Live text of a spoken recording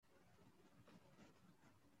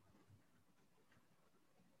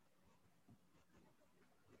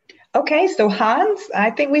Okay, so Hans,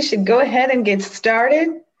 I think we should go ahead and get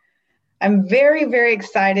started. I'm very, very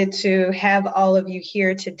excited to have all of you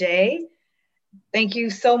here today. Thank you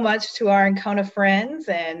so much to our Ancona friends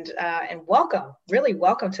and welcome, really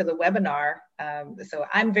welcome to the webinar. So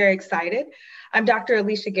I'm very excited. I'm Dr.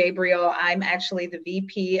 Alicia Gabriel. I'm actually the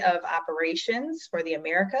VP of Operations for the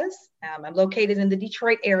Americas. I'm located in the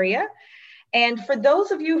Detroit area. And for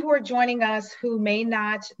those of you who are joining us who may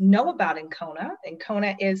not know about Ancona,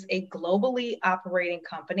 Ancona is a globally operating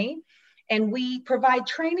company, and we provide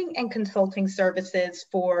training and consulting services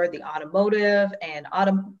for the automotive and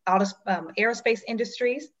aerospace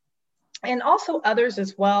industries, and also others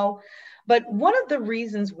as well. But one of the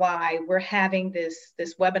reasons why we're having this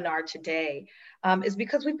webinar today is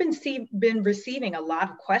because we've been receiving a lot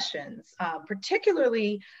of questions,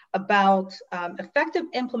 particularly about effective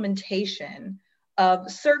implementation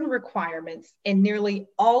of certain requirements in nearly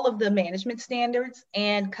all of the management standards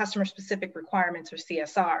and customer specific requirements or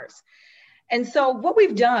CSRs. And so what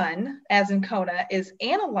we've done as Ancona is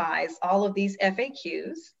analyze all of these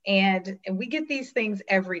FAQs, and we get these things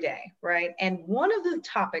every day, right? And one of the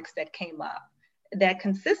topics that came up, that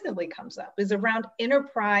consistently comes up, is around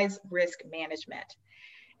enterprise risk management.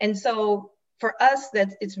 And so for us, that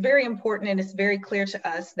it's very important, and it's very clear to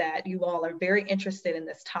us that you all are very interested in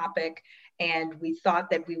this topic. And we thought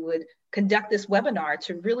that we would conduct this webinar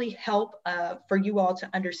to really help for you all to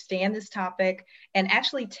understand this topic and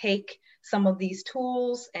actually take some of these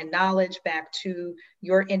tools and knowledge back to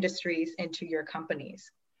your industries and to your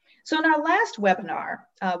companies. So in our last webinar,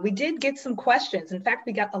 we did get some questions. In fact,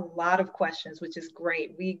 we got a lot of questions, which is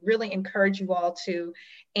great. We really encourage you all to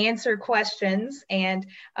answer questions. And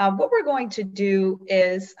what we're going to do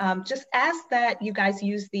is just ask that you guys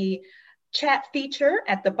use the chat feature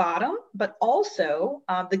at the bottom, but also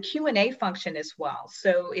the Q&A function as well.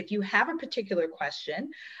 So if you have a particular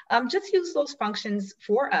question, just use those functions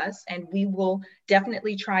for us, and we will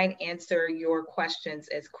definitely try and answer your questions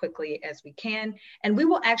as quickly as we can. And we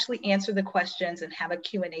will actually answer the questions and have a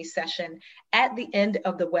Q&A session at the end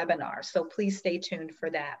of the webinar. So please stay tuned for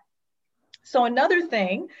that. So another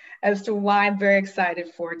thing as to why I'm very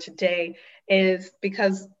excited for today is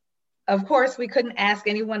because of course, we couldn't ask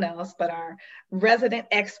anyone else but our resident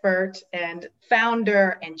expert and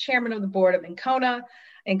founder and chairman of the board of Ancona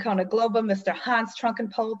Global, Mr. Hans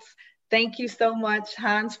Trunkenpolz. Thank you so much,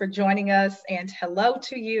 Hans, for joining us, and hello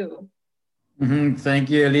to you. Thank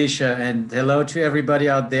you, Alicia, and hello to everybody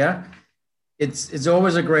out there. It's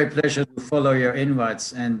always a great pleasure to follow your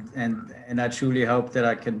invites, and I truly hope that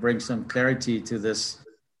I can bring some clarity to this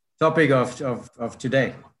topic of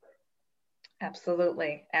today.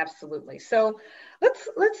 Absolutely, absolutely. So let's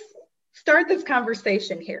start this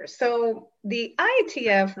conversation here. So the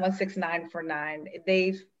IATF 16949,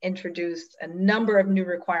 they've introduced a number of new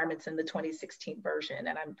requirements in the 2016 version,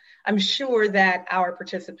 and I'm sure that our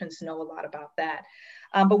participants know a lot about that.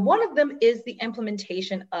 But one of them is the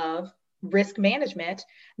implementation of risk management,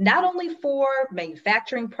 not only for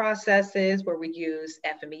manufacturing processes where we use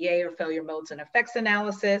FMEA or failure modes and effects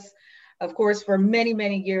analysis, of course, for many,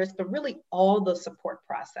 many years, but really all the support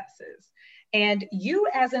processes. And you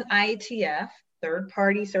as an IATF,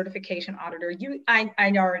 third-party certification auditor, I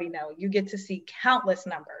already know, you get to see countless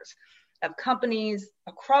numbers of companies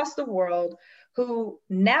across the world who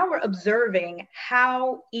now are observing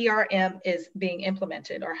how ERM is being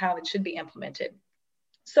implemented or how it should be implemented.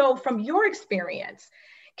 So from your experience,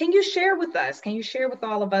 can you share with us, can you share with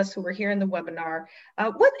all of us who are here in the webinar,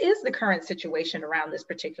 what is the current situation around this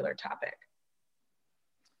particular topic?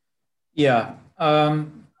 Yeah,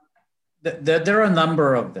 there are a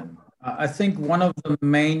number of them. I think one of the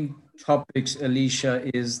main topics, Alicia,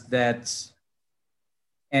 is that,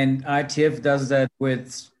 and IATF does that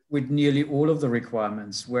with nearly all of the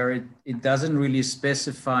requirements, where it doesn't really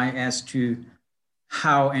specify as to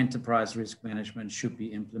how enterprise risk management should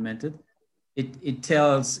be implemented. It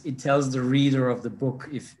tells the reader of the book,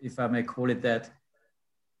 if I may call it that,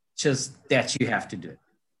 just that you have to do it.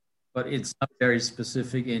 But it's not very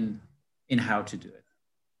specific in how to do it.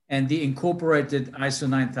 And the incorporated ISO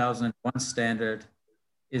 9001 standard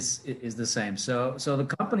is the same. So the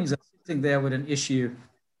companies are sitting there with an issue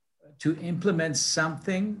to implement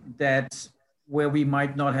something where we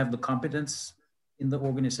might not have the competence in the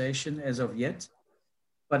organization as of yet,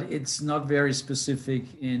 but it's not very specific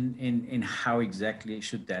in how exactly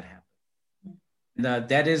should that happen. And,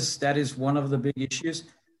 that is one of the big issues.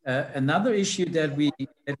 Another issue that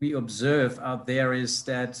we observe out there is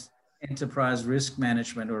that enterprise risk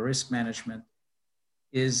management or risk management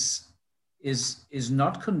is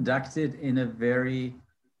not conducted in a very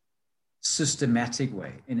systematic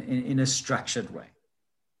way, in a structured way.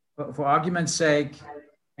 for argument's sake,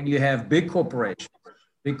 when you have big corporations,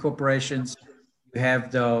 you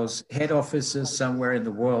have those head offices somewhere in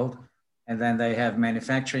the world, and then they have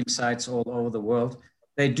manufacturing sites all over the world.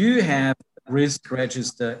 They do have risk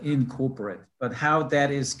register in corporate, but how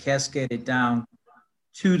that is cascaded down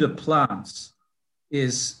to the plants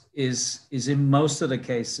is in most of the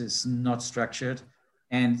cases not structured,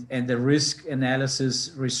 and the risk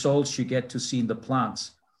analysis results you get to see in the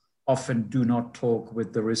plants often do not talk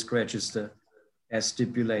with the risk register as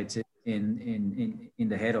stipulated in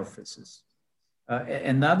the head offices.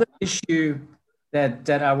 Another issue that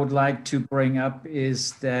I would like to bring up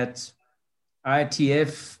is that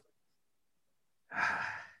ITF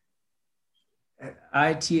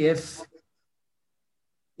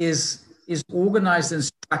is organized and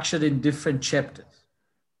structured in different chapters.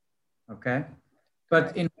 Okay,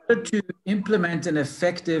 but in order to implement an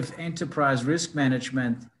effective enterprise risk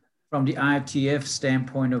management from the ITF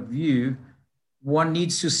standpoint of view, one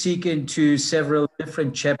needs to seek into several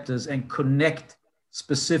different chapters and connect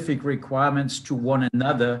specific requirements to one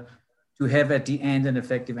another to have at the end an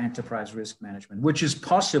effective enterprise risk management, which is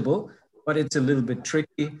possible, but it's a little bit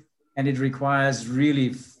tricky, and it requires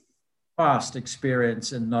really vast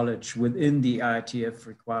experience and knowledge within the ITF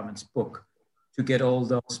requirements book to get all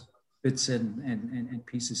those bits and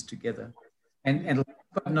pieces together. And last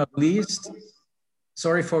but not least,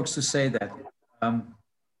 sorry folks to say that,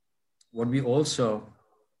 what we also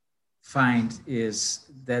find is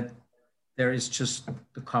that there is just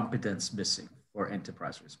the competence missing for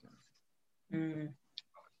enterprise risk management.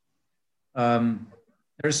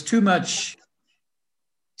 There's too much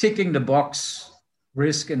ticking the box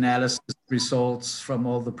risk analysis results from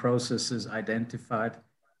all the processes identified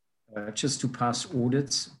just to pass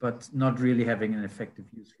audits, but not really having an effective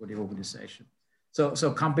use for the organization.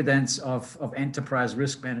 So competence of enterprise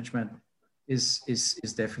risk management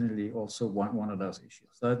is definitely also one of those issues.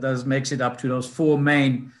 So that makes it up to those four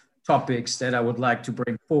main topics that I would like to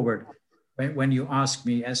bring forward when you ask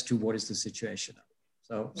me as to what is the situation.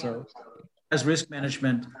 So as risk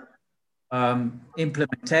management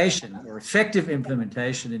implementation or effective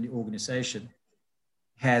implementation in the organization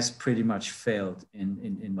has pretty much failed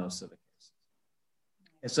in most of the cases.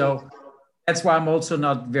 And so that's why I'm also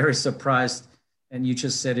not very surprised, and you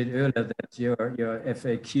just said it earlier, that your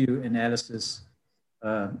FAQ analysis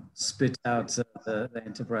spit out the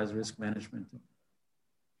enterprise risk management.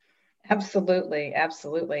 Absolutely,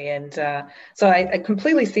 absolutely. And so I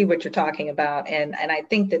completely see what you're talking about. And I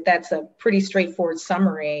think that that's a pretty straightforward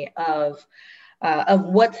summary of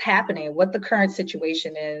what's happening, what the current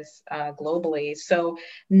situation is globally. So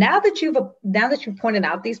now that you've pointed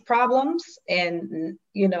out these problems and,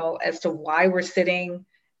 as to why we're sitting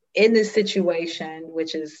in this situation,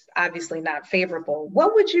 which is obviously not favorable,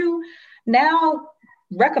 what would you now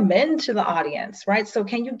recommend to the audience, right? So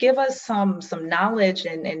can you give us some knowledge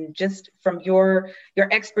and just from your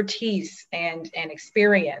expertise and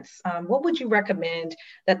experience, what would you recommend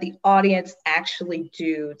that the audience actually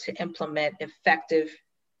do to implement effective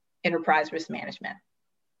enterprise risk management?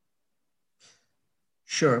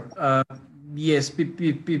 Sure. Yes,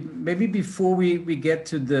 maybe before we get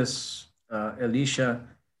to this, Alicia,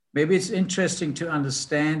 maybe it's interesting to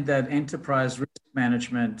understand that enterprise risk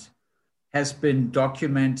management has been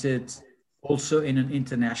documented also in an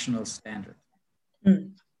international standard.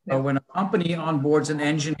 Mm. So when a company onboards an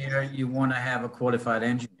engineer, you want to have a qualified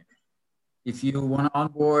engineer. If you want to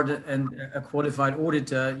onboard a qualified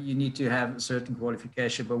auditor, you need to have a certain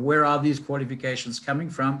qualification. But where are these qualifications coming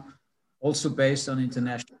from? Also based on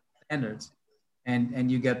international standards. And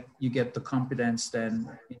you get the competence then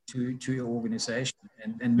to your organization.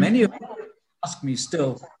 And many of you ask me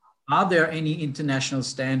still, are there any international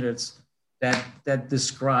standards that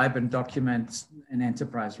describe and document an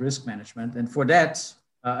enterprise risk management? And for that,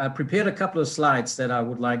 I prepared a couple of slides that I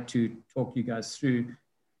would like to talk you guys through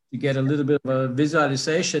to get a little bit of a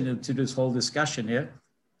visualization into this whole discussion here.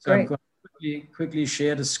 So Great. I'm going to quickly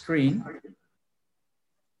share the screen.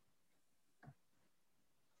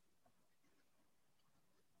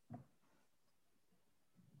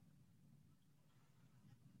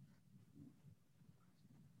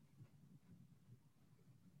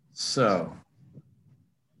 So,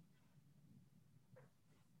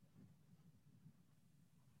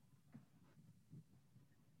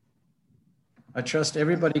 I trust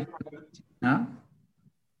everybody now.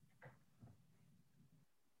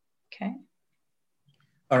 Okay.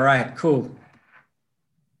 All right, cool.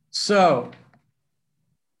 So,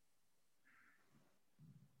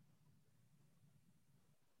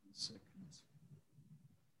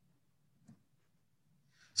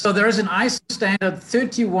 So there is an ISO standard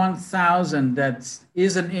 31000 that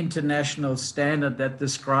is an international standard that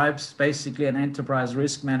describes basically an enterprise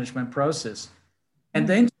risk management process. And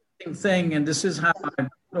the interesting thing, and this is how I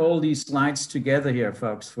put all these slides together here,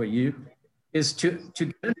 folks, for you, is to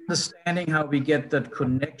get an understanding how we get that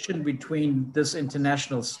connection between this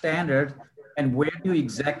international standard and where do you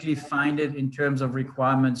exactly find it in terms of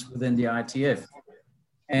requirements within the ITF.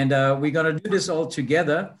 And we're going to do this all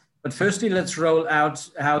together. But firstly, let's roll out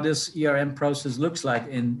how this ERM process looks like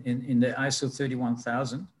in the ISO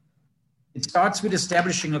 31000. It starts with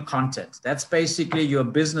establishing a content. That's basically your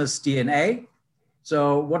business DNA.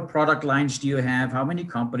 So what product lines do you have? How many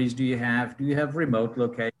companies do you have? Do you have remote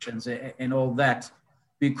locations and all that?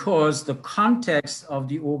 Because the context of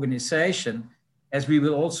the organization, as we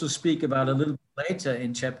will also speak about a little bit later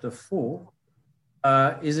in chapter 4,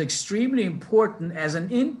 is extremely important as an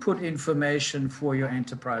input information for your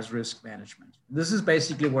enterprise risk management. This is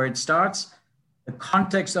basically where it starts. The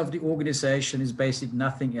context of the organization is basically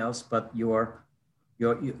nothing else but your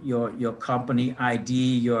company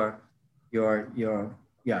ID, your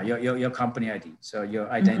company ID, so your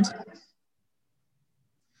identity. Mm-hmm.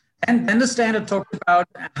 And then the standard talks about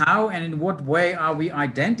how and in what way are we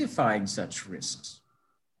identifying such risks.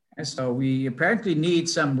 And so we apparently need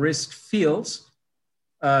some risk fields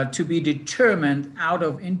to be determined out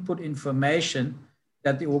of input information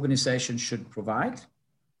that the organization should provide.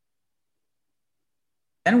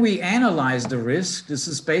 Then we analyze the risk. This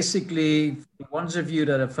is basically, the ones of you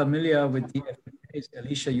that are familiar with the FMEAs,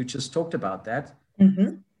 Alicia, you just talked about that.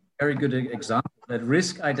 Mm-hmm. Very good example, that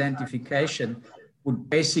risk identification would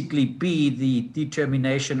basically be the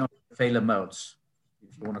determination of failure modes,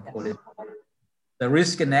 if you want to call it. The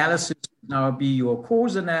risk analysis would now be your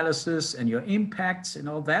cause analysis and your impacts and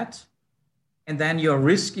all that. And then your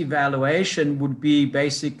risk evaluation would be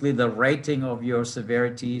basically the rating of your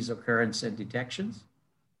severities, occurrence, and detections.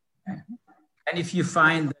 And if you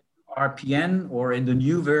find that RPN, or in the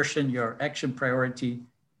new version, your action priority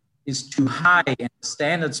is too high, and the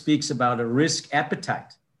standard speaks about a risk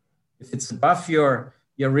appetite. If it's above your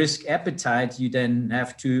risk appetite, you then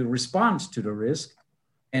have to respond to the risk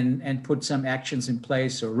and put some actions in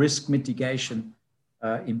place, or risk mitigation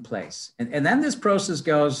in place. And then this process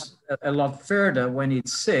goes a lot further when it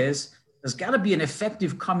says there's got to be an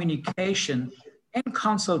effective communication and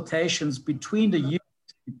consultations between the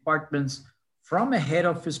departments from a head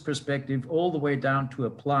office perspective all the way down to a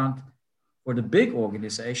plant for the big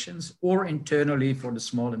organizations, or internally for the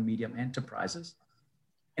small and medium enterprises.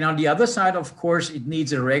 And on the other side, of course, it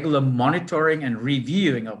needs a regular monitoring and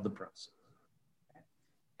reviewing of the process.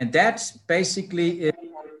 And that's basically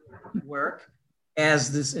work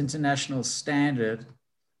as this international standard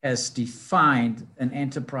has defined an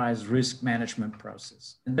enterprise risk management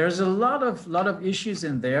process. And there's a lot of issues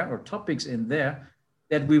in there, or topics in there,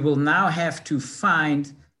 that we will now have to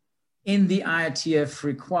find in the IATF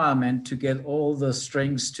requirement to get all the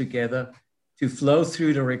strings together to flow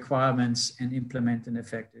through the requirements and implement an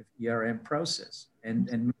effective ERM process. And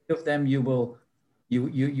many of them you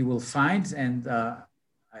will find, and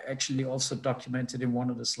I actually also documented in one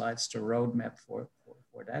of the slides the roadmap for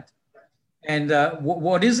that. And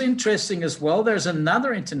what is interesting as well, there's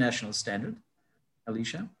another international standard,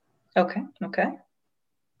 Alicia. Okay.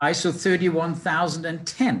 ISO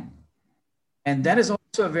 31010. And that is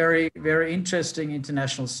also a very, very interesting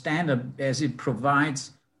international standard, as it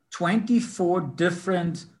provides 24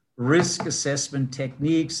 different risk assessment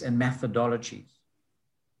techniques and methodologies.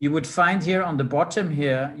 You would find here on the bottom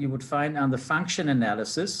here, you would find on the function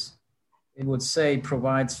analysis, it would say it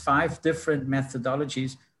provides 5 different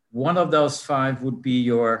methodologies. One of those 5 would be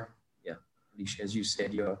your, as you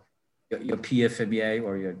said, your PFMEA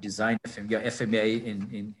or your design FMEA, your FMEA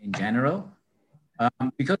in general.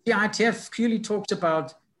 Because the ITF clearly talks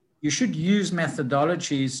about you should use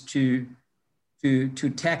methodologies to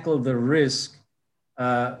tackle the risk,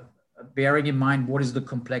 bearing in mind what is the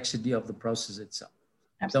complexity of the process itself.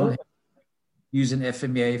 Absolutely. Don't use an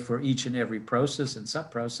FMEA for each and every process and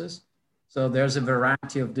sub-process. So there's a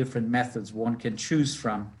variety of different methods one can choose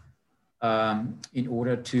from in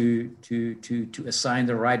order to assign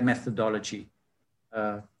the right methodology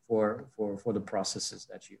for the processes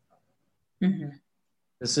that you have. Mm-hmm.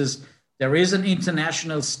 There is an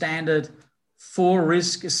international standard for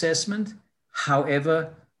risk assessment.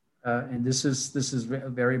 However, and this is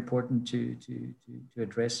very important to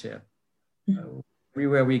address here.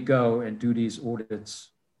 Everywhere we go and do these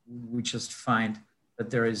audits, we just find that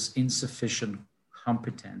there is insufficient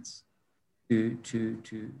competence to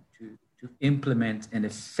implement an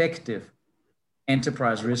effective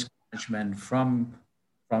enterprise risk management from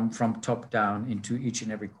from top down into each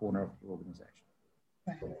and every corner of the organization.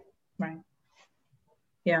 Right. Right.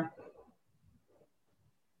 Yeah.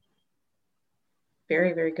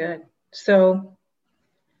 Very, very good. So,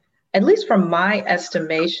 at least from my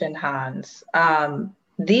estimation, Hans,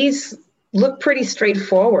 these look pretty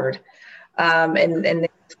straightforward. And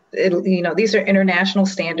these are international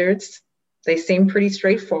standards. They seem pretty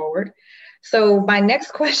straightforward. So my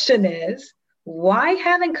next question is, why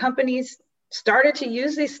haven't companies started to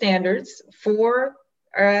use these standards for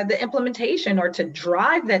the implementation or to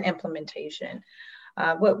drive that implementation?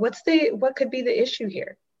 What could be the issue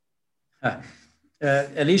here?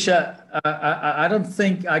 Alicia, I don't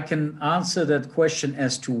think I can answer that question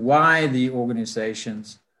as to why the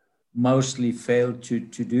organizations mostly fail to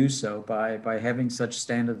do so by having such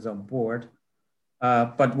standards on board.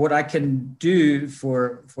 But what I can do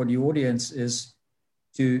for the audience is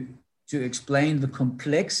to explain the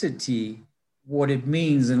complexity, what it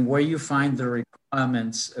means, and where you find the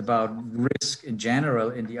requirements about risk in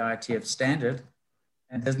general in the IETF standard.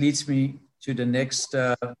 And that leads me to the next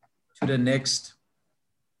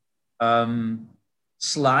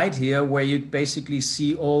slide here, where you basically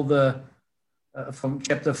see all the from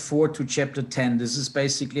chapter 4 to chapter 10. This is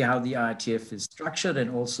basically how the IETF is structured, and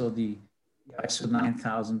also the ISO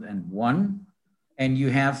 9001. And you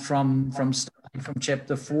have from starting from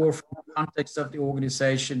chapter 4, from the context of the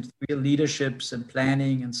organization, through your leaderships and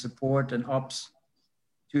planning and support and ops,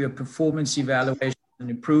 to your performance evaluation and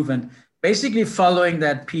improvement, basically following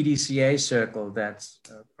that PDCA circle that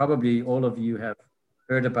probably all of you have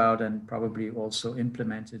heard about and probably also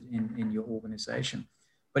implemented in your organization.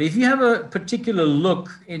 But if you have a particular look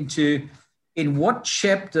into in what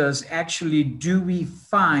chapters actually do we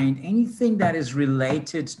find anything that is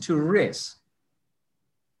related to risk,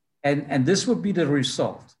 and this would be the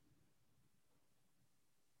result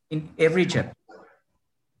in every chapter.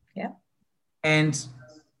 Yeah. And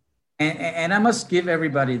I must give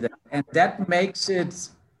everybody that, and that makes it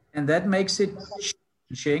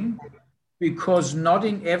challenging, because not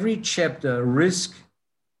in every chapter risk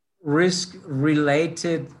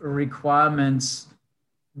related requirements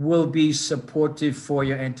will be supportive for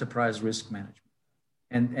your enterprise risk management.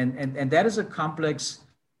 And that is a complex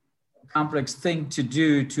thing to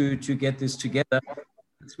do to get this together.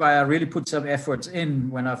 That's why I really put some efforts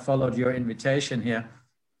in when I followed your invitation here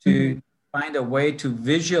to find a way to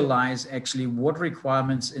visualize actually what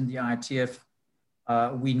requirements in the IETF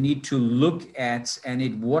we need to look at, and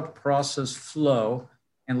in what process flow,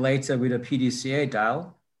 and later with a PDCA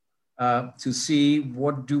dial, to see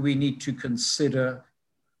what do we need to consider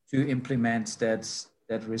to implement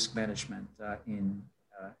that risk management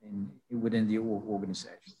within the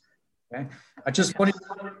organization. Okay, I just wanted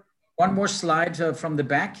one more slide from the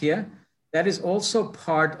back here. That is also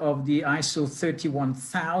part of the ISO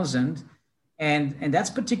 31000, and that's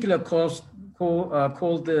particular called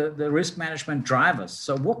the risk management drivers.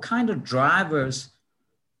 So what kind of drivers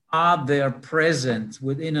are there present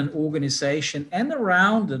within an organization and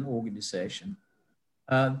around an organization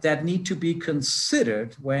that need to be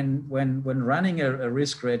considered when running a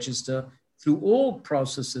risk register through all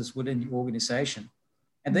processes within the organization?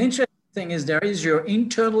 And the interesting thing is there is your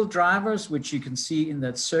internal drivers, which you can see in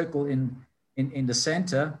that circle in the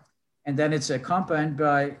center. And then it's accompanied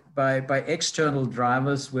by external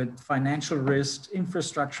drivers with financial risks,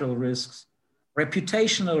 infrastructural risks,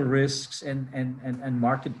 reputational risks, and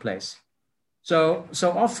marketplace. So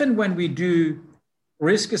often when we do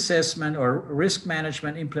risk assessment or risk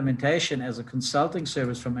management implementation as a consulting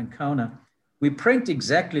service from Ancona, we print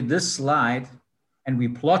exactly this slide and we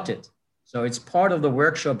plot it. So it's part of the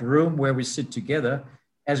workshop room where we sit together,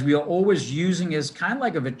 as we are always using as kind of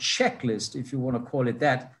like of a checklist, if you want to call it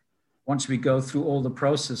that, once we go through all the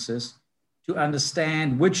processes, to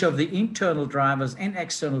understand which of the internal drivers and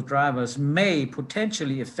external drivers may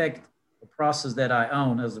potentially affect the process that I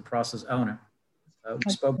own as a process owner.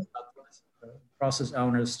 We spoke about process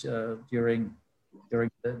owners during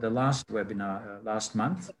the last webinar last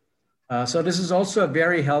month. So this is also a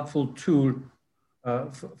very helpful tool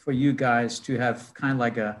for you guys to have kind of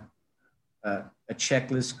like a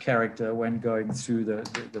checklist character when going through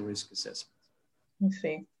the risk assessment. Let's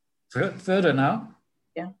see. Further now.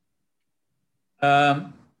 Yeah.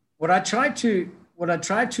 What I try to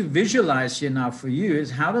visualize here now for you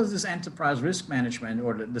is, how does this enterprise risk management,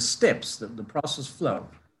 or the steps, the process flow?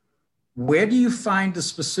 Where do you find the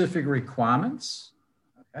specific requirements?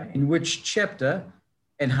 Okay, in which chapter,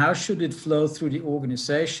 and how should it flow through the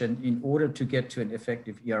organization in order to get to an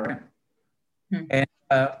effective ERM?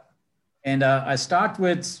 And I start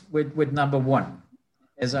with number one.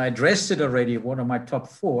 As I addressed it already, one of my top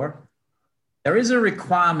four, There is a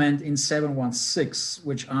requirement in 716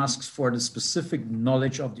 which asks for the specific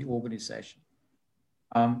knowledge of the organization.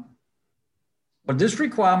 What this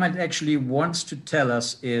requirement actually wants to tell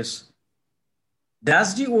us is,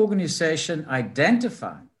 does the organization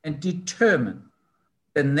identify and determine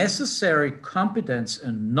the necessary competence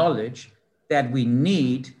and knowledge that we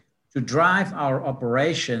need to drive our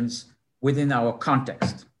operations within our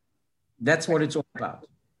context? That's what it's all about.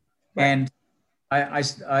 Right. And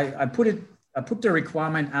I put the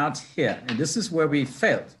requirement out here, and this is where we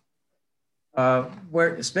failed.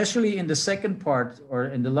 Where especially in the second part or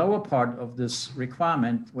in the lower part of this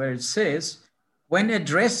requirement, where it says, when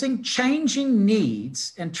addressing changing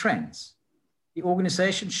needs and trends, the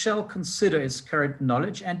organization shall consider its current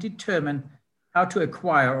knowledge and determine how to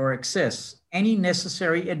acquire or access any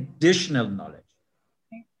necessary additional knowledge.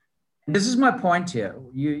 And this is my point here.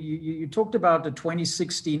 You talked about the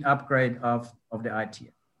 2016 upgrade of the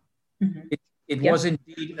ITF. Mm-hmm. It was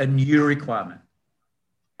indeed a new requirement.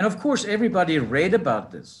 And of course, everybody read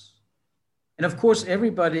about this. And of course,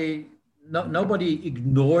 nobody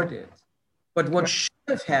ignored it. But what should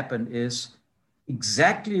have happened is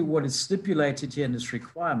exactly what is stipulated here in this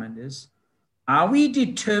requirement is, are we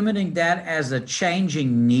determining that as a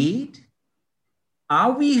changing need?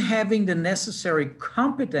 Are we having the necessary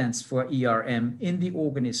competence for ERM in the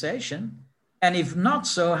organization? And if not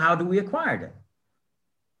so, how do we acquire that?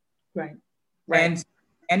 Right.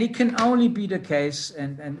 And it can only be the case,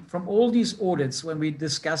 and from all these audits, when we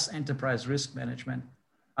discuss enterprise risk management,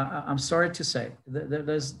 I'm sorry to say,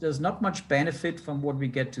 there's not much benefit from what we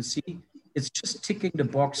get to see. It's just ticking the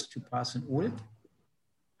box to pass an audit.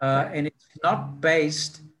 And it's not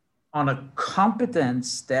based on a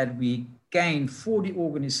competence that we gain for the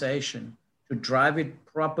organization to drive it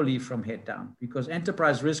properly from head down, because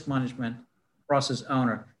enterprise risk management process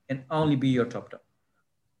owner can only be your top.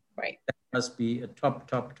 Right. That must be a top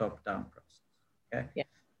down process. Okay. Yeah.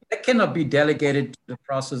 That cannot be delegated to the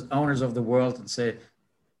process owners of the world and say,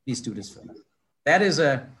 please do this for me. That is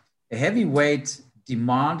a heavyweight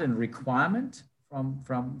demand and requirement from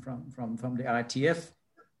the ITF,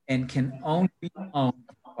 and can only be owned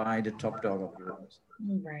by the top dog of the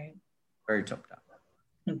organization. Right. Very top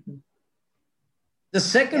down. Mm-hmm. The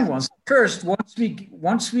second one, first,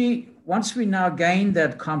 once we now gain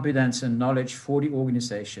that competence and knowledge for the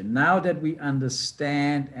organization, now that we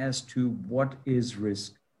understand as to what is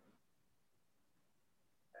risk,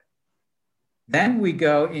 then we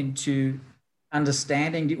go into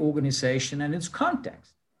understanding the organization and its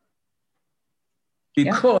context.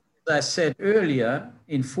 Because, as I said earlier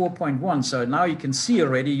in 4.1, so now you can see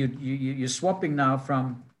already you're swapping now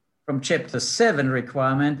from chapter 7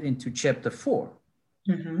 requirement into chapter 4.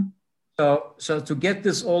 Mm-hmm. So to get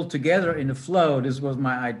this all together in a flow, this was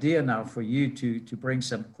my idea now for you to bring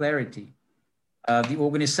some clarity. The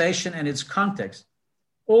organization and its context.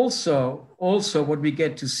 Also, what we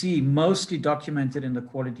get to see mostly documented in the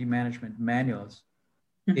quality management manuals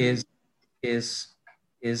is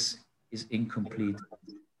incomplete.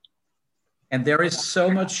 And there is so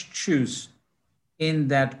much truth in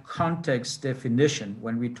that context definition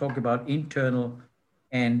when we talk about internal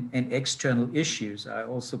and external issues. I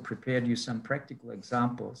also prepared you some practical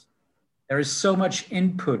examples. There is so much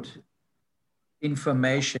input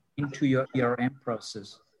information into your ERM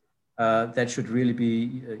process that should really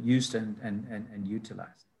be used and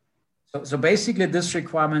utilized. So basically this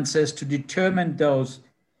requirement says to determine those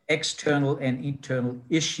external and internal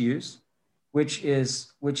issues, which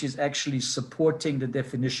is actually supporting the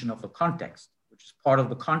definition of the context, which is part of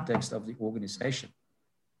the context of the organization.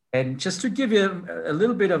 And just to give you a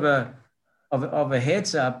little bit of a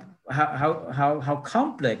heads up how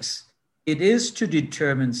complex it is to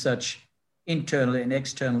determine such internal and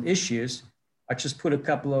external issues, I just put a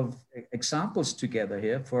couple of examples together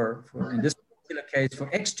here for in this particular case for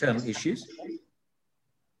external issues.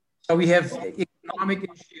 So we have economic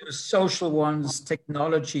issues, social ones,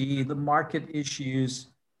 technology, the market issues.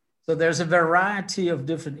 So there's a variety of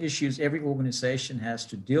different issues every organization has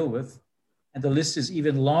to deal with. And the list is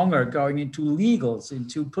even longer, going into legals,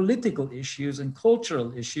 into political issues and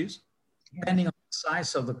cultural issues, depending on the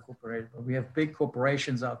size of the corporation. We have big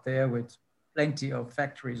corporations out there with plenty of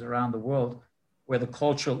factories around the world where the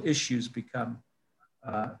cultural issues become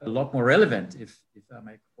a lot more relevant, if I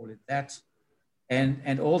may call it that.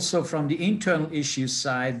 And also from the internal issues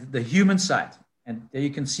side, the human side. And there you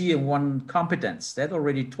can see in one competence that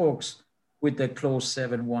already talks with the clause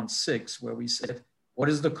 716, where we said, what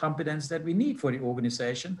is the competence that we need for the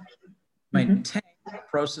organization? Maintain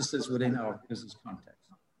processes within our business context.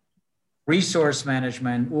 Resource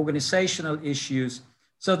management, organizational issues.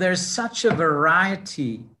 So there's such a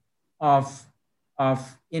variety of of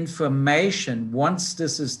information, once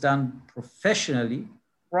this is done professionally,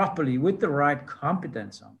 properly, with the right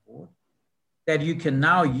competence on board, that you can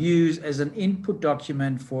now use as an input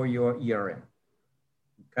document for your ERM.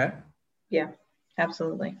 Okay? Yeah,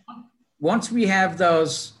 absolutely. Once we have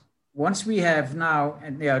those, once we have now,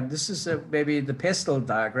 and yeah, this is maybe the pestle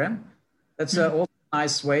diagram. That's also a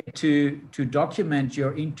nice way to document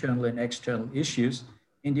your internal and external issues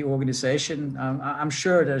in the organization. I'm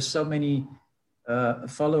sure there's so many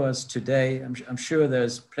followers today. I'm sure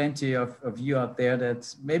there's plenty of you out there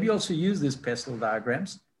that maybe also use these pestle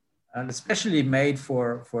diagrams, and especially made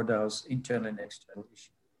for those internal and external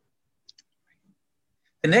issues.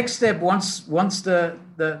 The next step, once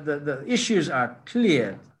the issues are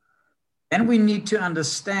cleared, then we need to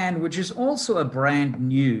understand, which is also a brand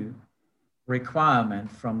new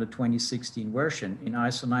requirement from the 2016 version in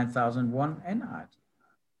ISO 9001 and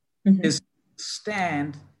ITF, is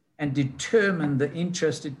stand and determine the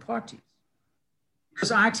interested parties.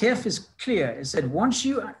 Because ITF is clear, it said once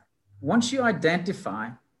you identify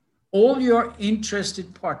all your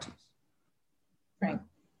interested parties, right,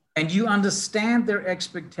 and you understand their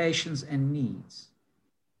expectations and needs,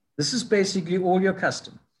 this is basically all your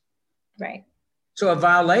customers. Right. So a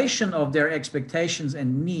violation of their expectations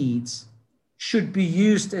and needs should be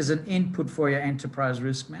used as an input for your enterprise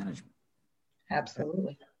risk management.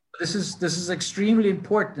 Absolutely. This is extremely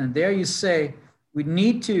important. And there you say, we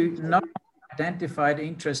need to not identify the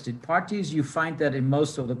interested parties. You find that in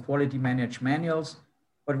most of the quality management manuals.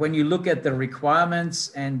 But when you look at the requirements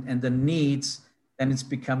and the needs, then it's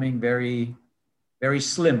becoming very, very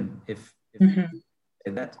slim, if you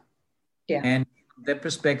say that. Yeah. And from that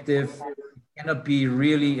perspective, it cannot be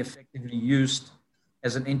really effectively used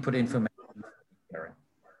as an input information.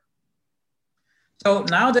 So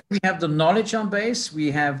now that we have the knowledge on base,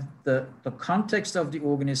 we have the context of the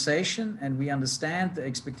organization, and we understand the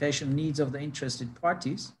expectation needs of the interested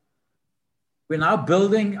parties, we're now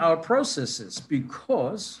building our processes,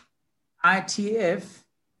 because ITF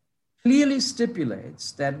clearly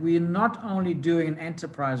stipulates that we're not only doing an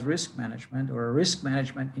enterprise risk management or a risk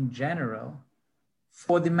management in general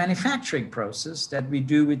for the manufacturing process that we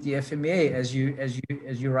do with the FMEA,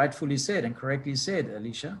 as you rightfully said and correctly said,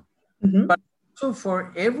 Alicia, but also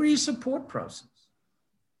for every support process.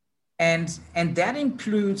 And that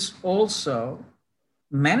includes also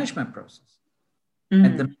management process.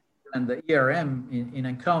 And the ERM in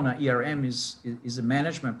Ancona, ERM is a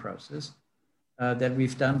management process that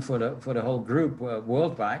we've done for the whole group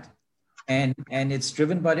worldwide, and it's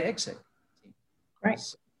driven by the exec team. Right.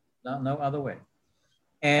 So no other way.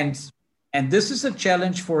 And this is a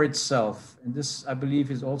challenge for itself. And this, I believe,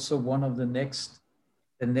 is also one of the next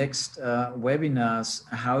webinars.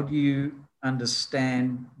 How do you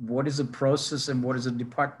understand what is a process and what is a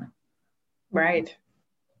department? Right.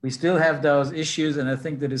 We still have those issues, and I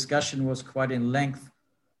think the discussion was quite in length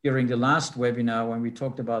during the last webinar when we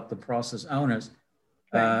talked about the process owners.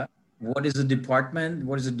 Right. What is a department?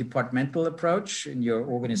 What is a departmental approach in your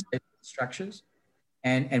organizational structures?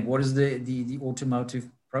 And what is the automotive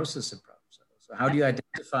process approach? So how do you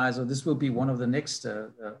identify? So this will be one of the next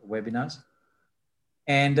webinars.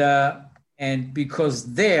 And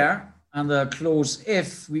because there, under clause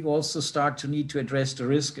F, we also start to need to address the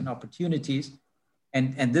risk and opportunities.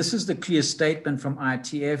 And this is the clear statement from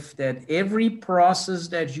ITF that every process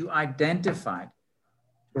that you identified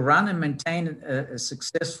to run and maintain a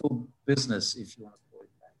successful business, if you want to call it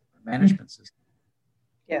that, a management system,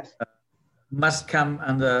 yes, must come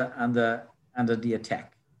under the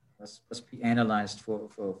attack. Must be analyzed for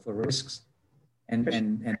risks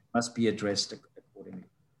and must be addressed accordingly.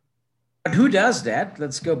 But who does that?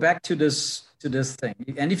 Let's go back to this thing.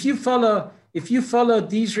 And if you follow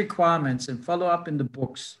these requirements and follow up in the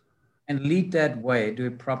books and lead that way, do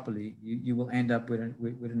it properly, you will end up with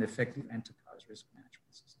an effective enterprise risk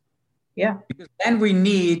management system. Yeah. Because then we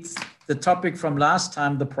need the topic from last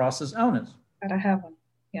time, the process owners. Gotta have them.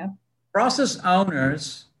 Yeah. Process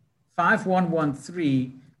owners,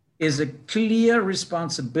 5113, is a clear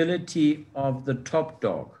responsibility of the top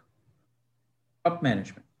dog, top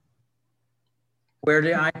management, where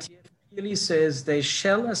the ITF clearly says they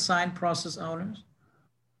shall assign process owners.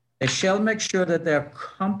 They shall make sure that they're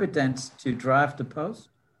competent to drive the post,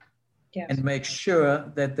 yes, and make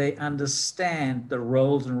sure that they understand the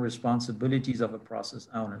roles and responsibilities of a process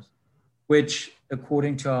owners, which,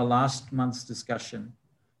 according to our last month's discussion,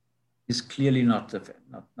 is clearly not the case.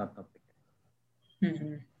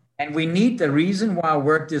 Mm-hmm. And we need, the reason why I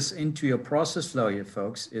work this into your process flow here,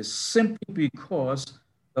 folks, is simply because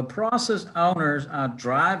the process owners are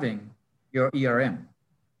driving your ERM.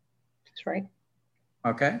 That's right.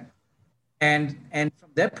 Okay. And from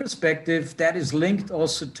that perspective, that is linked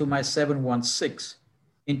also to my 716.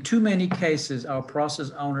 In too many cases, our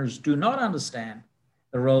process owners do not understand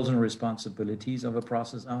the roles and responsibilities of a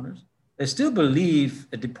process owners. They still believe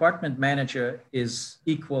a department manager is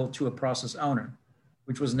equal to a process owner,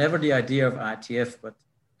 which was never the idea of IETF, but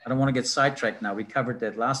I don't want to get sidetracked now. We covered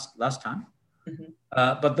that last time. Mm-hmm.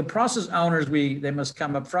 But the process owners, they must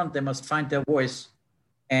come up front. They must find their voice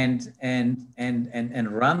and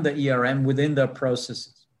run the ERM within their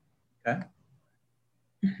processes. Okay.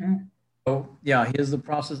 Mm-hmm. So yeah, here's the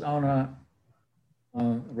process owner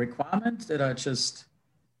requirement that I just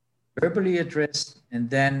verbally addressed, and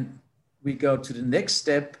then we go to the next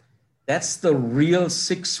step. That's the real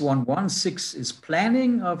 611. 6 is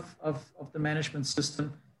planning of the management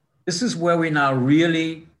system. This is where we now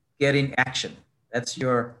really get in action. That's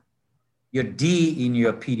your D in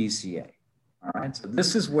your PDCA. All right. So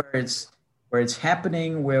this is where it's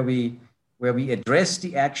happening, where we address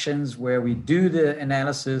the actions, where we do the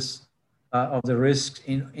analysis of the risks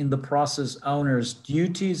in the process owner's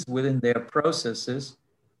duties within their processes,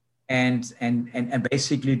 and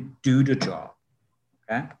basically do the job.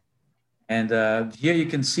 Okay. And here you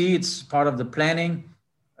can see it's part of the planning.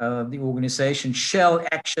 The organization shall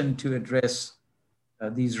action to address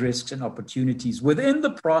these risks and opportunities within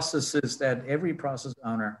the processes that every process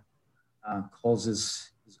owner calls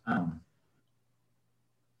his own.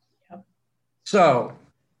 Yep. So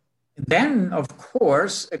then, of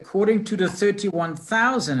course, according to the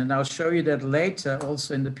 31,000, and I'll show you that later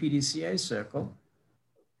also in the PDCA circle,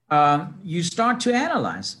 you start to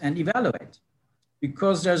analyze and evaluate,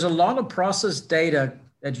 because there's a lot of process data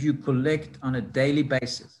that you collect on a daily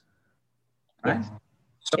basis, right? Yes.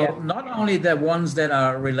 So not only the ones that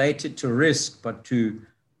are related to risk, but to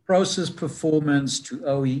process performance, to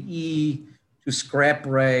OEE, to scrap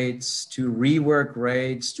rates, to rework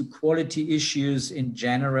rates, to quality issues in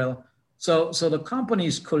general. So the company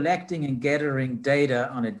is collecting and gathering data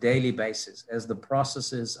on a daily basis as the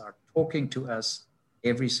processes are talking to us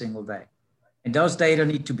every single day. And those data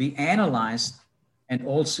need to be analyzed and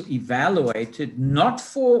also evaluated, not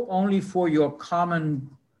only for your common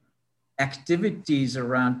activities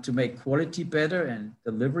around to make quality better and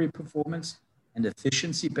delivery performance and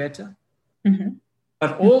efficiency better, mm-hmm.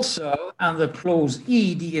 but also under clause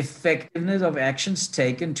E, the effectiveness of actions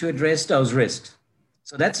taken to address those risks.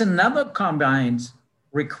 So that's another combined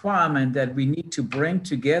requirement that we need to bring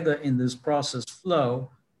together in this process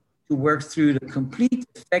flow to work through the complete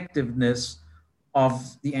effectiveness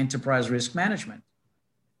of the enterprise risk management.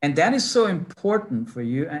 And that is so important for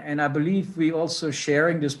you. And I believe we also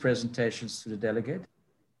sharing these presentations to the delegate.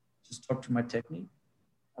 Just talk to my technique.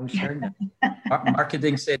 I was sharing that.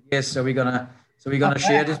 Marketing said yes, so we're gonna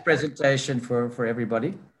share this presentation for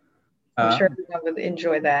everybody. I'm sure everyone would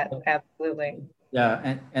enjoy that. Absolutely.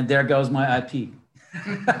 Yeah, and there goes my IP.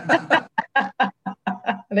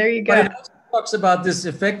 There you go. But it also talks about this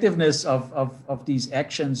effectiveness of these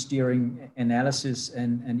actions during analysis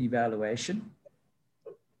and evaluation.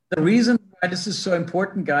 The reason why this is so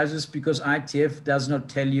important, guys, is because IETF does not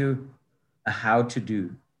tell you how to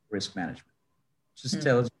do risk management. It just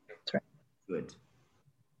tells you,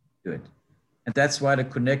 good. And that's why the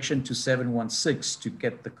connection to 716 to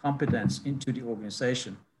get the competence into the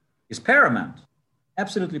organization is paramount,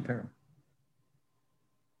 absolutely paramount.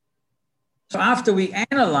 So after we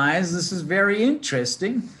analyze, this is very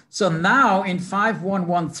interesting. So now in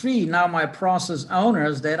 5113, now my process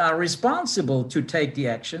owners that are responsible to take the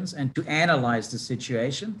actions and to analyze the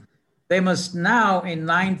situation, they must now in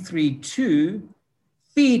 932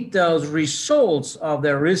 feed those results of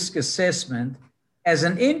their risk assessment as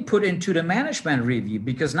an input into the management review,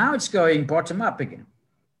 because now it's going bottom up again.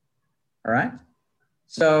 All right.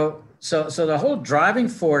 So the whole driving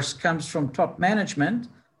force comes from top management.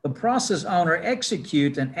 The process owner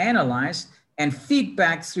execute and analyze and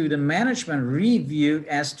feedback through the management review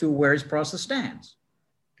as to where his process stands.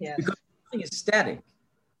 Yes. Because nothing is static.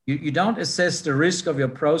 You don't assess the risk of your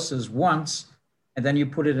process once and then you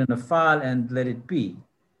put it in a file and let it be.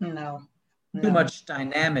 No. Too much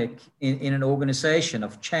dynamic in an organization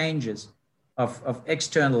of changes, of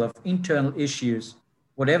external, of internal issues,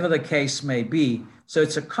 whatever the case may be. So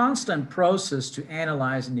it's a constant process to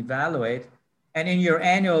analyze and evaluate. And in your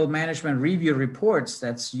annual management review reports,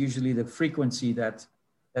 that's usually the frequency that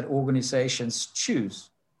organizations choose,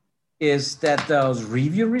 is that those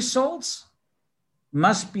review results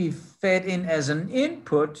must be fed in as an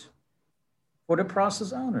input for the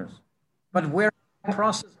process owners. But where are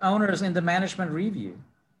process owners in the management review?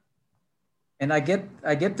 And I get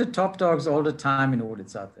the top dogs all the time in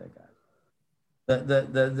audits out there, guys.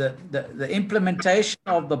 the implementation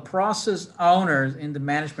of the process owners in the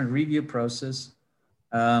management review process.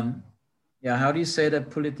 Yeah, how do you say that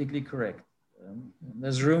politically correct?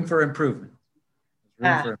 There's room for improvement.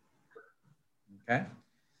 Okay.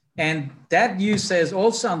 And that use says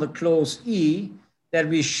also on the clause E that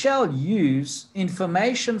we shall use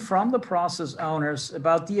information from the process owners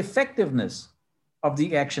about the effectiveness of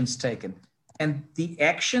the actions taken. And the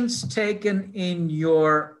actions taken in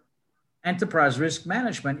your enterprise risk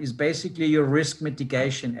management is basically your risk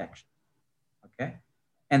mitigation action. Okay.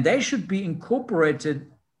 And they should be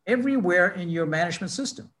incorporated everywhere in your management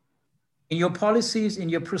system, in your policies, in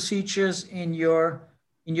your procedures, in your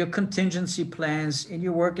contingency plans, in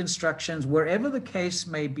your work instructions, wherever the case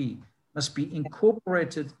may be, must be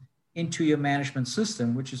incorporated into your management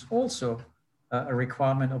system, which is also a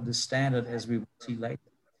requirement of the standard, as we will see later.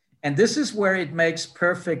 And this is where it makes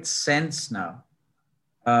perfect sense now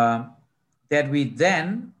that we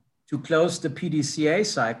then, to close the PDCA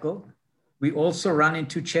cycle, we also run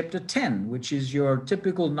into Chapter 10, which is your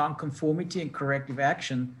typical nonconformity and corrective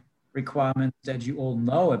action requirements that you all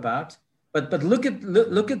know about. But look at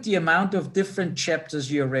the amount of different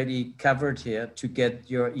chapters you already covered here to get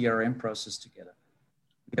your ERM process together.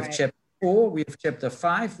 We have Chapter 4, we have Chapter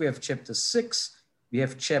 5, we have Chapter 6, we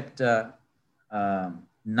have Chapter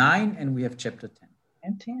 9, and we have Chapter 10.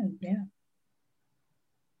 And 10, yeah.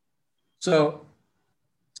 So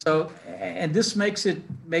and this makes it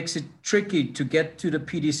tricky to get to the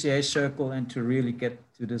PDCA circle and to really get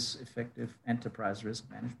to this effective enterprise risk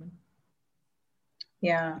management.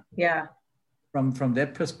 Yeah, yeah. From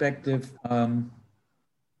that perspective,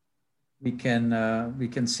 we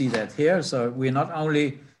can see that here. So we're not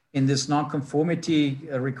only in this non-conformity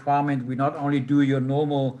requirement, we not only do your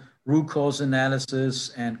normal root cause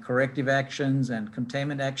analysis and corrective actions and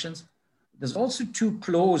containment actions. There's also two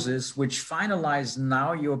clauses which finalize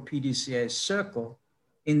now your PDCA circle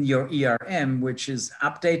in your ERM, which is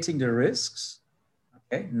updating the risks.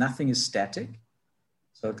 Okay, nothing is static.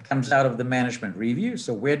 So it comes out of the management review.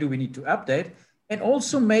 So where do we need to update? And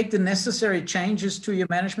also make the necessary changes to your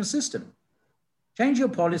management system. Change your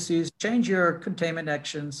policies, change your containment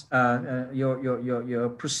actions, your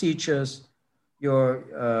procedures,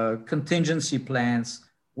 your contingency plans,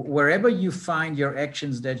 wherever you find your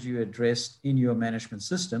actions that you addressed in your management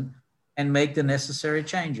system, and make the necessary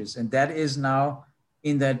changes. And that is now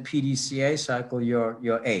in that PDCA cycle,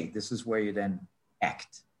 your A. This is where you then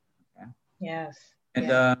act. Okay? Yes. And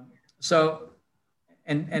yeah.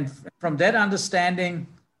 And from that understanding,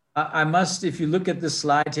 I must, if you look at this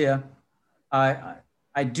slide here,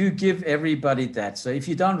 I do give everybody that. So if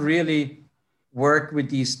you don't really work with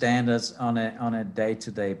these standards on a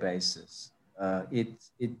day-to-day basis, it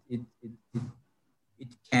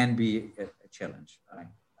can be a challenge, right?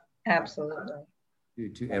 Absolutely.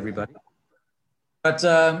 To everybody.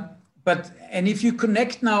 And if you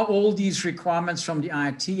connect now all these requirements from the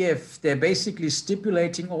ITF, they're basically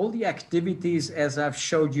stipulating all the activities as I've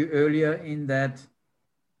showed you earlier in that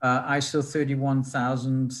ISO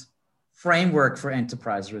 31000 framework for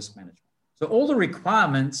enterprise risk management. So all the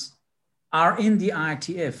requirements are in the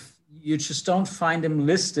ITF. You just don't find them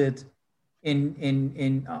listed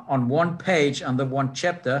on one page under one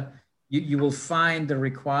chapter. You will find the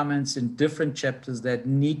requirements in different chapters that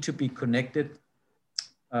need to be connected.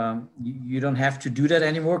 You don't have to do that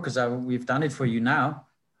anymore because we've done it for you now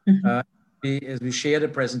as we share the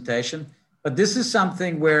presentation. But this is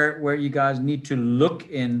something where you guys need to look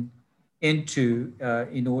into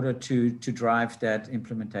in order to drive that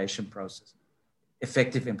implementation process,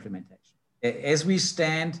 effective implementation. As we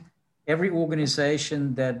stand, every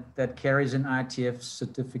organization that carries an ITF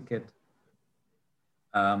certificate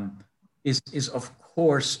is of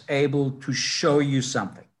course able to show you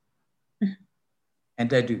something. And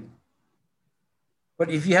they do. But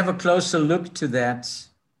if you have a closer look to that,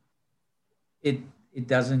 it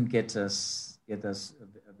doesn't get us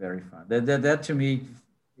very far. That to me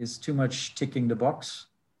is too much ticking the box.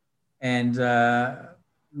 And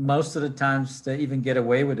most of the times they even get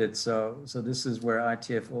away with it. So this is where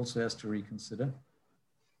ITF also has to reconsider.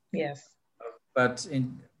 Yes. But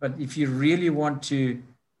if you really want to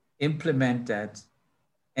implement that,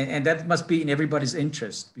 and that must be in everybody's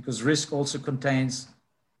interest, because risk also contains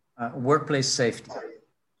workplace safety,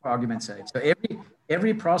 for argument's sake. So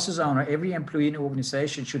every process owner, every employee in an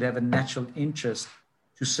organization should have a natural interest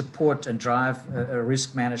to support and drive a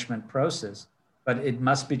risk management process, but it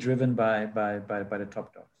must be driven by the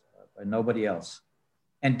top dogs, by nobody else.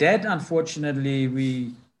 And that,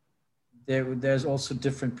 unfortunately, there's also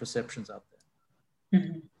different perceptions out there.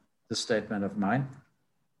 Mm-hmm. The statement of mine.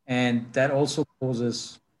 And that also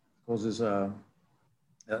causes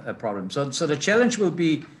a problem. So the challenge will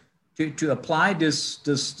be to apply this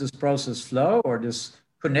process flow, or this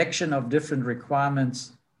connection of different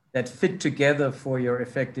requirements that fit together for your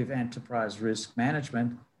effective enterprise risk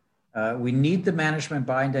management. We need the management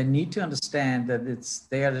buy-in. They need to understand that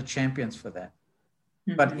they are the champions for that.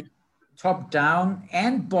 Mm-hmm. But top down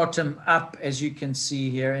and bottom up, as you can see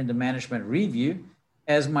here in the management review,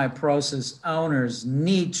 as my process owners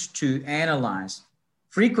need to analyze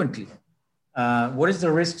frequently what is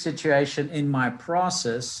the risk situation in my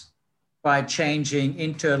process by changing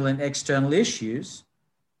internal and external issues,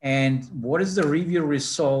 and what is the review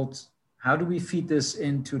result? How do we feed this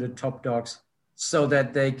into the top dogs so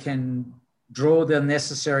that they can draw the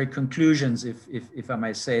necessary conclusions, if I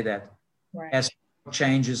may say that, right, as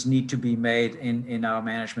changes need to be made in our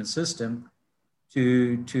management system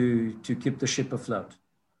to keep the ship afloat.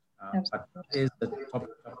 But that is the top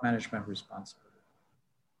management responsibility.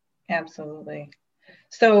 Absolutely.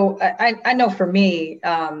 So I know for me,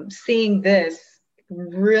 seeing this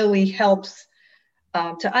really helps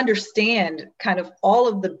to understand kind of all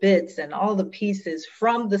of the bits and all the pieces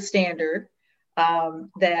from the standard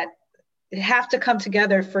that have to come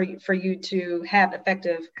together for you to have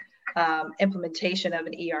effective implementation of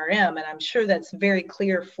an ERM. And I'm sure that's very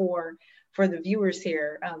clear for the viewers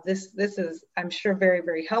here. This is, I'm sure, very,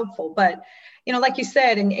 very helpful. But, you know, like you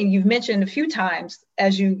said, and you've mentioned a few times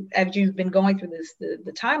as you've been going through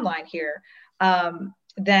the timeline here,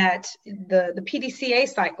 that the PDCA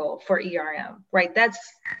cycle for ERM, right? That's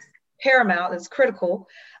paramount, it's critical.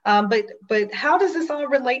 But how does this all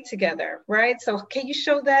relate together, right? So can you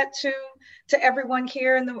show that to everyone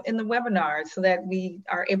here in the webinar so that we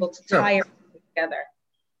are able to tie everything together?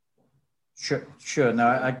 Sure.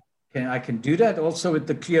 Now I can do that also with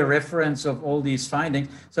the clear reference of all these findings.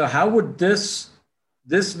 So how would this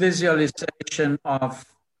visualization of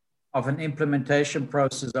an implementation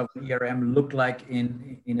process of an ERM look like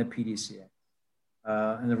in a PDCA?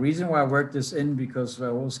 And the reason why I work this in, because I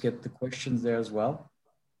always get the questions there as well.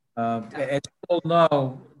 As you all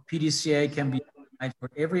know, PDCA can be applied for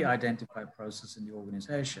every identified process in the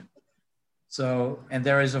organization. So, and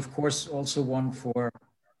there is of course also one for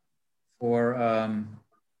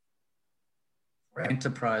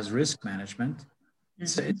enterprise risk management. Mm-hmm.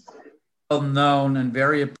 So it's a well-known and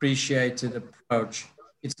very appreciated approach.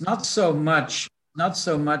 It's not so much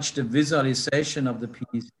the visualization of the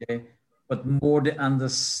PDCA, but more the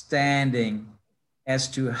understanding as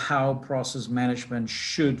to how process management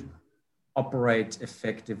should operate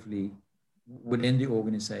effectively within the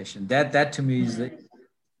organization. That to me is the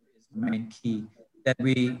main key. That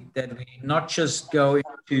we not just go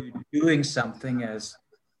into doing something as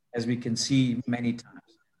we can see many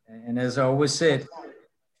times. And as I always said,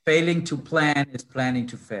 failing to plan is planning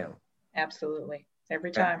to fail. Absolutely,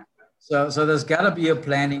 every time. So there's got to be a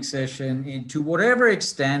planning session to whatever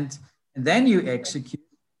extent, and then you execute.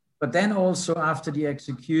 But then also after the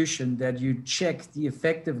execution, that you check the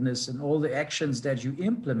effectiveness and all the actions that you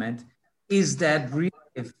implement. Is that really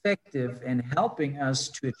effective and helping us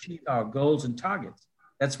to achieve our goals and targets?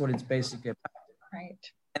 That's what it's basically about. Right.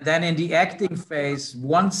 And then in the acting phase,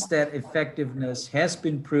 once that effectiveness has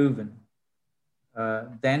been proven,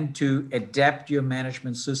 then to adapt your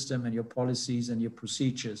management system and your policies and your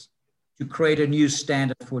procedures to create a new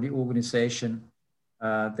standard for the organization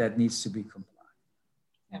that needs to be compliant.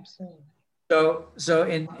 Absolutely. So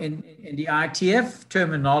in the ITF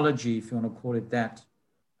terminology, if you want to call it that,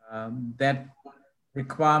 that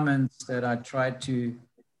requirements that I tried to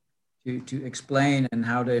explain and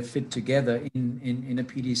how they fit together in a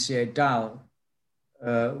PDCA dial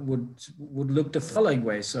would look the following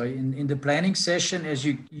way. So in the planning session, as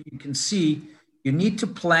you can see, you need to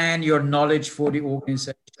plan your knowledge for the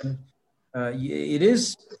organization. It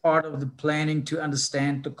is part of the planning to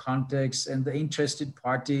understand the context and the interested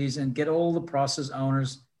parties and get all the process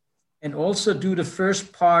owners, and also do the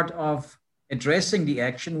first part of addressing the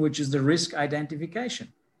action, which is the risk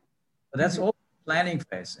identification. But that's all planning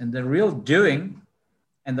phase, and the real doing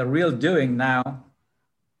now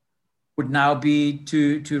would now be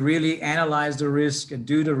to really analyze the risk and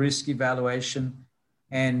do the risk evaluation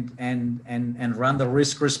and run the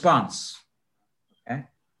risk response. Okay,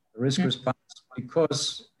 the risk response,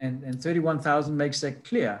 because and 31,000 makes that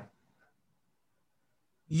clear.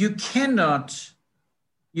 You cannot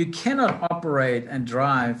operate and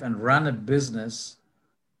drive and run a business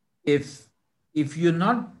if you're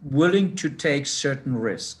not willing to take certain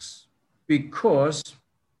risks, because,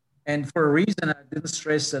 and for a reason I didn't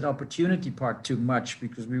stress that opportunity part too much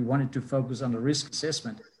because we wanted to focus on the risk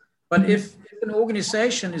assessment. But if an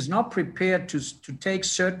organization is not prepared to take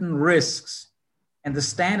certain risks And the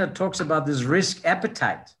standard talks about this risk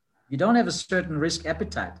appetite. You don't have a certain risk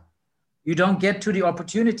appetite, you don't get to the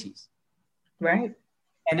opportunities. Right.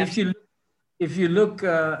 And if you look,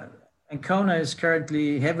 Ancona is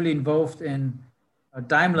currently heavily involved in,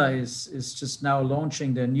 Daimler is just now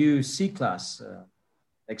launching the new C-Class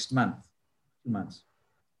next month, 2 months,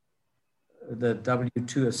 the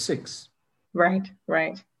W206. Right,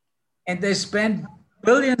 right. And they spend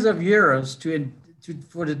billions of euros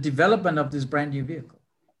for the development of this brand new vehicle.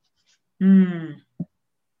 Mm.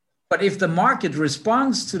 But if the market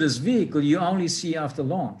responds to this vehicle, you only see after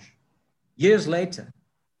launch, years later,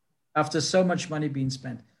 after so much money being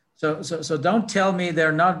spent. So don't tell me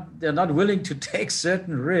they're not willing to take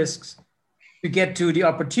certain risks to get to the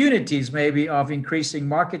opportunities maybe of increasing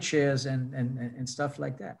market shares and stuff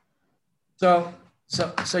like that.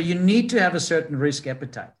 So you need to have a certain risk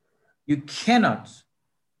appetite. You cannot,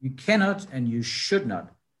 and you should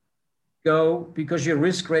not go, because your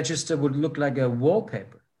risk register would look like a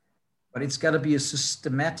wallpaper, but it's got to be a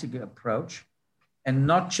systematic approach and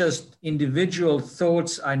not just individual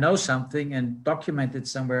thoughts, I know something, and document it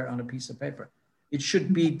somewhere on a piece of paper. It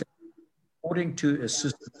should be done according to a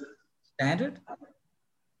system standard,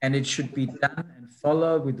 and it should be done and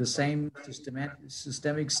followed with the same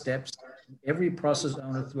systemic steps in every process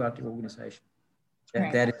owner throughout the organization.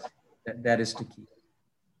 That is the key.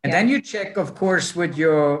 And then you check, of course, with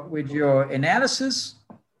your analysis.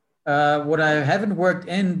 What I haven't worked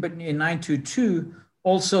in, but in 922,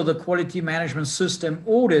 also the quality management system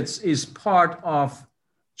audits is part of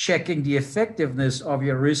checking the effectiveness of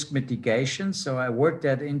your risk mitigation. So I worked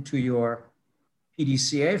that into your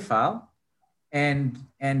PDCA file. And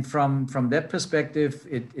from that perspective,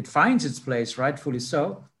 it finds its place, rightfully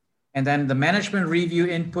so. And then the management review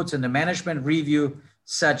inputs, and the management review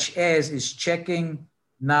such as is checking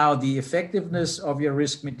now the effectiveness of your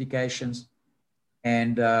risk mitigations.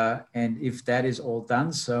 And if that is all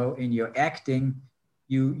done, so in your acting,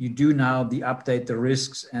 you do now update the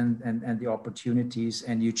risks and the opportunities,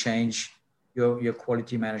 and you change your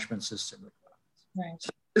quality management system. Right.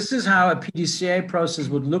 So this is how a PDCA process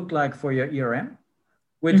would look like for your ERM,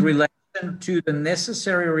 with relation to the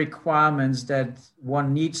necessary requirements that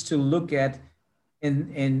one needs to look at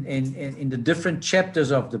in the different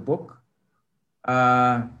chapters of the book,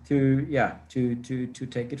 to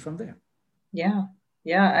take it from there.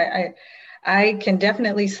 I can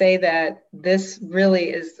definitely say that this really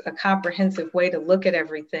is a comprehensive way to look at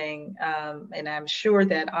everything. And I'm sure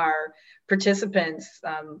that our participants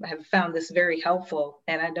have found this very helpful.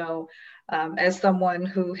 And I know as someone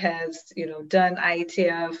who has, done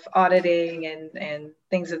IETF auditing and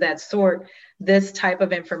things of that sort, this type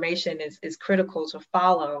of information is critical to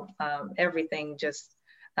follow everything just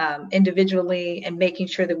individually, and making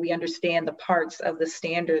sure that we understand the parts of the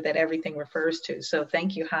standard that everything refers to. So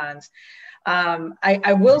thank you, Hans.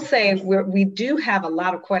 I will say we do have a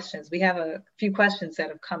lot of questions. We have a few questions that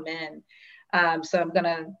have come in. So I'm going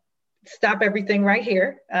to stop everything right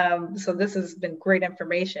here. So this has been great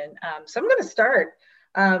information. So I'm going to start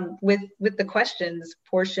with the questions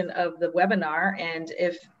portion of the webinar. And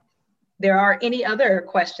if there are any other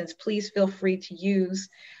questions, please feel free to use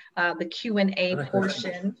the Q&A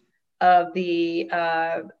portion of the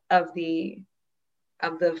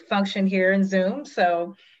function here in Zoom.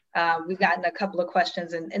 So we've gotten a couple of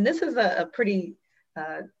questions, and this is a pretty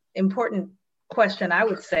important question, I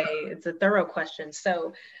would say. It's a thorough question.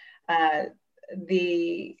 So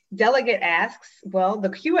the delegate asks, well, the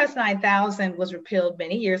QS 9000 was repealed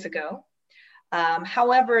many years ago.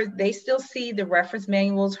 However, they still see the reference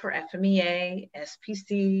manuals for FMEA,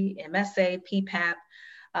 SPC, MSA, PPAP,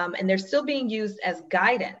 and they're still being used as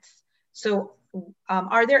guidance. So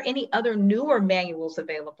are there any other newer manuals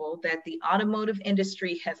available that the automotive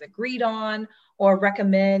industry has agreed on or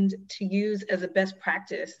recommend to use as a best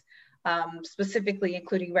practice, specifically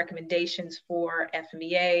including recommendations for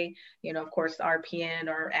FMEA, of course, RPN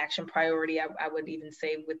or action priority, I would even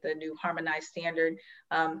say with the new harmonized standard,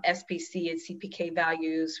 SPC and CPK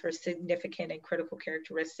values for significant and critical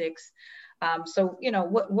characteristics. So,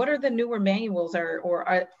 what are the newer manuals,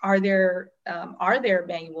 or are there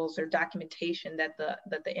manuals or documentation that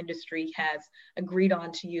the industry has agreed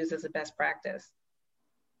on to use as a best practice?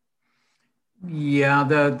 Yeah,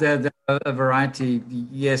 the variety.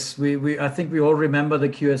 Yes, I think we all remember the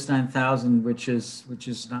QS 9000, which is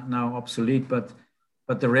not now obsolete, but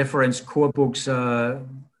the reference core books are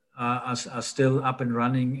still up and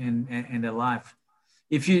running and alive.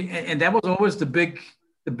 And that was always the big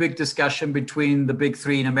discussion between the big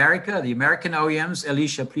three in America, the American OEMs.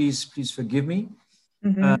 Alicia, please forgive me.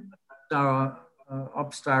 Our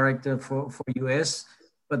ops director for US.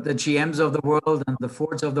 but the GMs of the world and the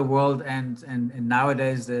Fords of the world and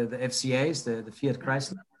nowadays the FCAs, the Fiat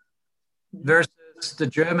Chrysler, versus the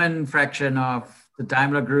German fraction of the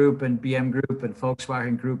Daimler Group and BM Group and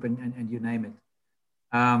Volkswagen Group and you name it.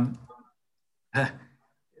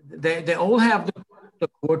 They all have the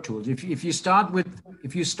core tools. If you start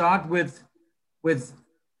with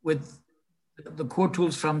the core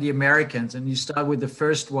tools from the Americans, and you start with the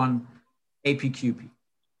first one, APQP.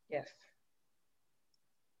 Yes.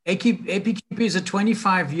 APQP is a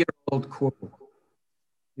 25-year-old core book.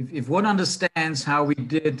 If one understands how we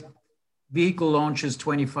did vehicle launches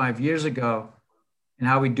 25 years ago and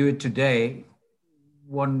how we do it today,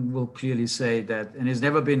 one will clearly say that, and it's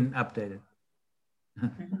never been updated.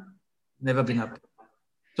 Never been updated.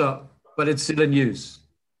 So, but it's still in use.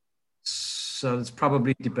 So it's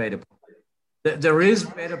probably debatable. There is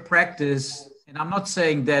better practice, and I'm not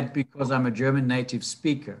saying that because I'm a German native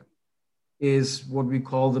speaker, is what we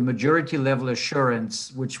call the maturity level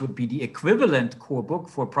assurance, which would be the equivalent core book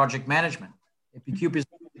for project management. APQP is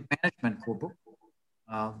a project management core book.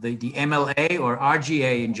 The MLA or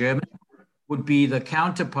RGA in German would be the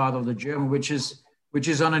counterpart of the German, which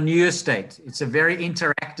is on a newer state. It's a very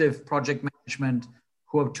interactive project management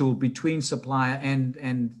core tool between supplier and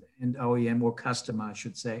OEM or customer, I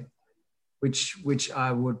should say, which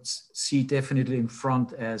I would see definitely in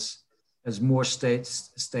front as more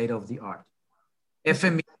state of the art.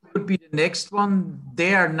 FME would be the next one.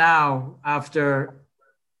 They are now, after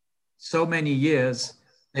so many years,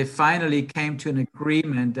 they finally came to an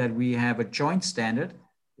agreement that we have a joint standard.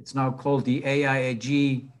 It's now called the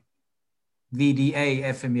AIAG VDA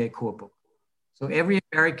FMEA core book. So every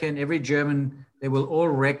American, every German, they will all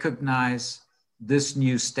recognize this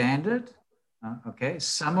new standard. Okay,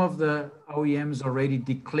 some of the OEMs already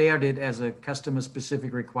declared it as a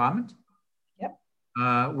customer-specific requirement. Yep.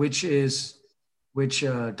 Which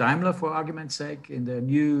Daimler, for argument's sake, in the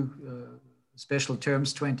new special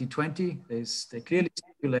terms 2020, they clearly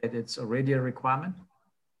stipulate it's already a requirement.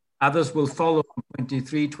 Others will follow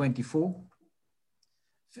 23, 24.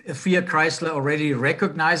 Fiat Chrysler already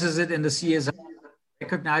recognizes it in the CSR.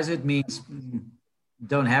 Recognize it means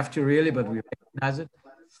don't have to really, but we recognize it.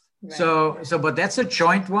 Right. So, but that's a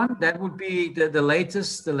joint one. That would be the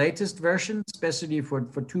latest version, especially for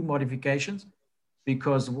two modifications,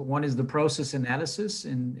 because one is the process analysis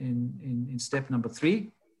in step number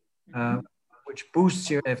 3, which boosts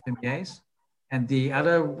your FMEAs. And the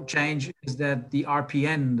other change is that the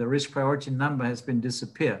RPN, the risk priority number, has been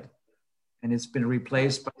disappeared, and it's been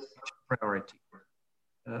replaced by priority.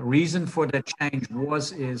 Reason for that change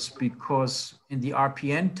is because in the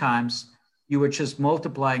RPN times, you were just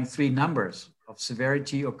multiplying 3 numbers of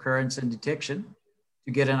severity, occurrence, and detection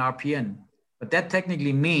to get an RPN. But that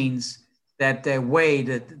technically means that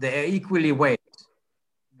they're equally weighed,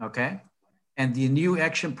 okay? And the new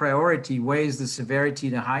action priority weighs the severity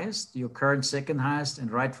the highest, the occurrence second highest,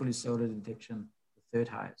 and rightfully so the detection the third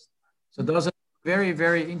highest. So those are very,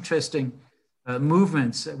 very interesting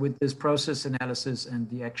movements with this process analysis and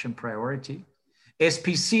the action priority.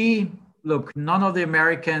 SPC, look, none of the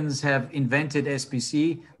Americans have invented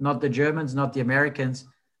SPC, not the Germans, not the Americans.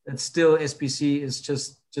 And still SPC is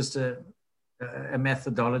just a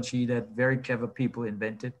methodology that very clever people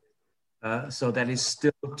invented. So that is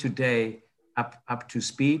still today up to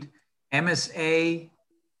speed. MSA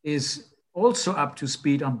is also up to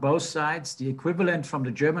speed on both sides. The equivalent from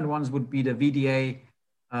the German ones would be the VDA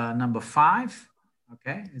number 5.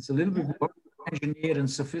 Okay, it's a little bit more engineered and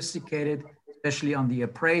sophisticated, especially on the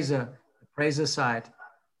appraiser side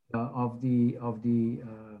of the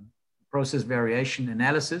process variation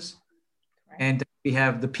analysis. Right. And we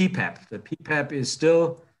have the PPAP. The PPAP is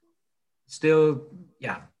still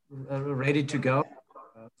ready to go.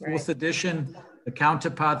 4th edition, the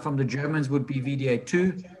counterpart from the Germans would be VDA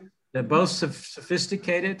 2. They're both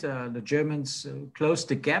sophisticated. The Germans closed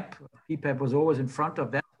the gap. PPAP was always in front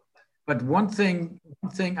of that. But one thing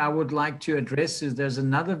I would like to address is there's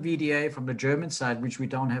another VDA from the German side, which we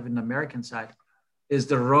don't have in the American side, is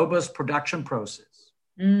the robust production process.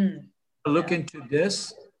 Look into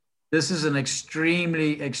this. This is an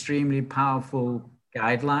extremely, extremely powerful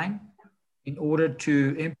guideline in order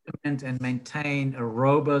to implement and maintain a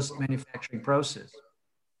robust manufacturing process.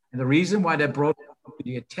 And the reason why they brought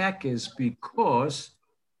the attack is because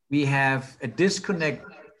we have a disconnect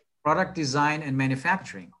product design and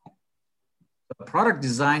manufacturing. The product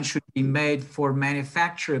design should be made for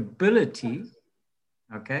manufacturability,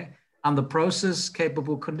 okay, under process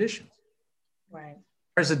capable conditions. Right.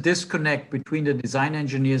 There's a disconnect between the design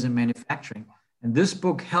engineers and manufacturing. And this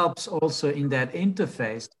book helps also in that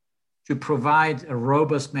interface to provide a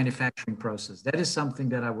robust manufacturing process. That is something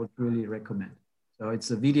that I would really recommend. So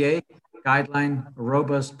it's a VDA guideline, a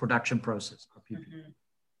robust production process for PP.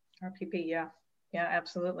 RPP, yeah. Yeah,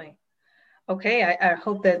 absolutely. Okay, I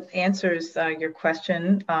hope that answers your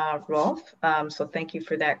question, Rolf. So thank you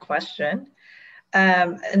for that question.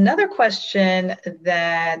 Another question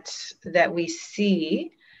that we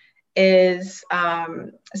see is,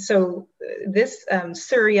 so this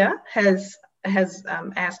Surya has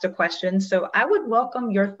asked a question. So I would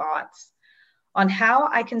welcome your thoughts on how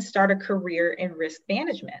I can start a career in risk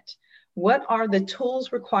management. What are the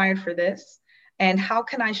tools required for this? And how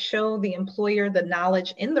can I show the employer the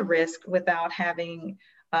knowledge in the risk without having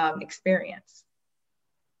experience?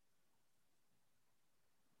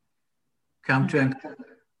 Come to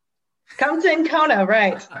Ancona,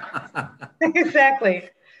 right? Exactly.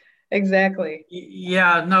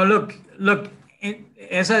 Yeah. No. Look.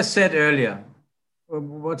 As I said earlier,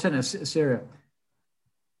 what's in Syria?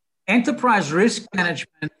 Enterprise risk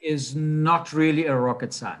management is not really a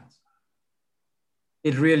rocket science.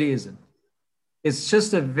 It really isn't. It's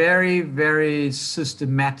just a very, very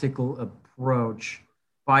systematical approach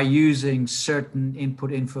by using certain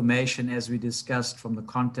input information, as we discussed, from the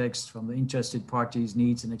context, from the interested parties'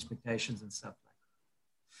 needs and expectations and stuff like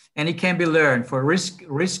that. And it can be learned. For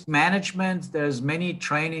risk management, there's many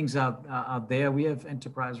trainings out there. We have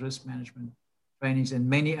enterprise risk management trainings and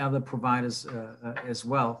many other providers as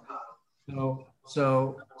well.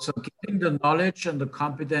 So getting the knowledge and the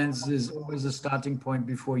competence is always a starting point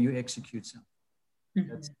before you execute something.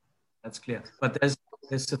 That's clear. But there's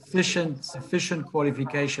sufficient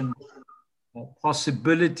qualification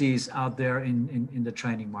possibilities out there in the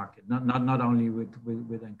training market, not only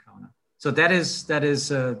with Ancona. So that is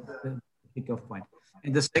the kickoff point.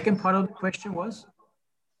 And the second part of the question was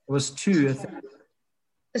two, I think.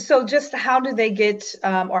 So just how do they get,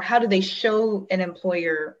 or how do they show an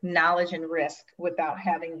employer knowledge and risk without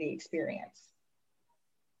having the experience?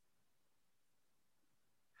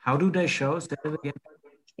 How do they show?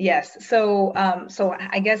 Yes. So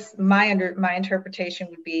I guess my interpretation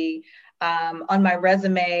would be on my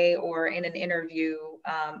resume or in an interview,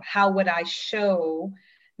 how would I show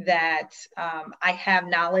that I have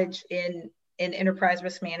knowledge in enterprise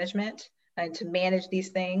risk management and to manage these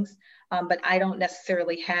things, but I don't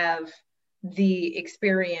necessarily have the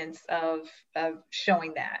experience of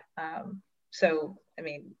showing that. So, I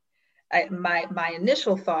mean, my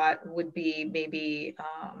initial thought would be maybe,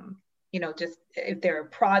 just if there are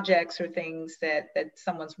projects or things that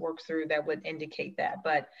someone's worked through that would indicate that.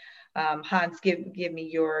 But Hans, give me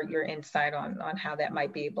your insight on how that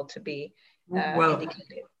might be able to be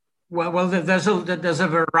indicated. Well, there's a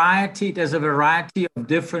variety of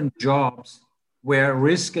different jobs where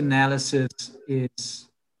risk analysis is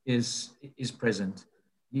present.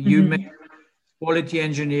 You may quality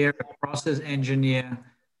engineer, a process engineer,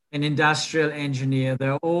 an industrial engineer.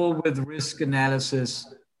 They're all with risk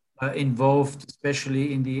analysis involved,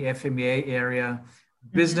 especially in the FMEA area.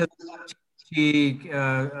 Business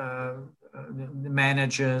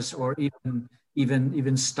managers, or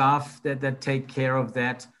even staff that take care of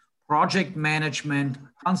that. Project management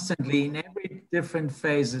constantly in every different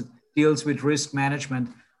phase deals with risk management.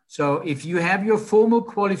 So if you have your formal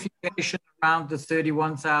qualification around the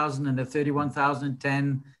 31,000 and the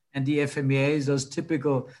 31,010 and the FMEAs, those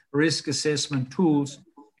typical risk assessment tools,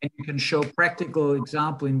 and you can show practical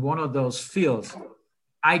example in one of those fields,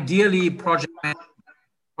 ideally project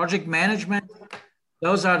management,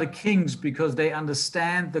 those are the kings because they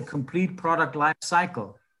understand the complete product life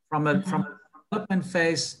cycle from development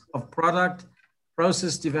phase of product,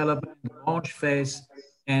 process development, launch phase,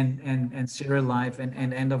 and serial life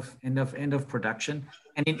and end of production.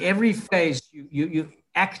 And in every phase, you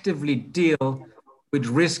actively deal with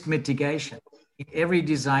risk mitigation in every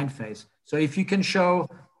design phase. So if you can show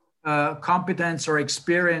competence or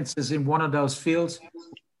experiences in one of those fields,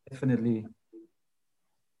 definitely.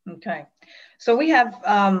 Okay. So we have,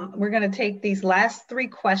 we're going to take these last three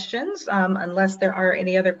questions, unless there are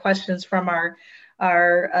any other questions from our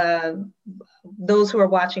those who are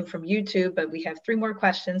watching from YouTube, but we have three more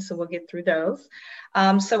questions, so we'll get through those.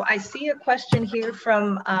 So I see a question here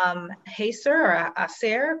from Haser or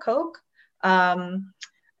Aser Koch.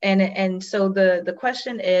 And so the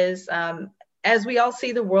question is, as we all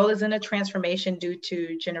see, the world is in a transformation due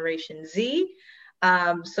to Generation Z.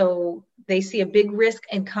 So they see a big risk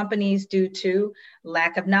in companies due to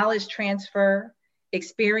lack of knowledge transfer,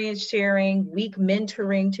 experience sharing, weak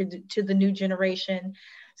mentoring to the new generation.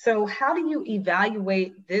 So how do you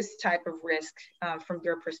evaluate this type of risk from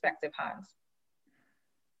your perspective, Hans?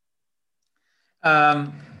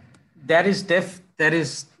 That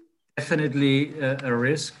is definitely a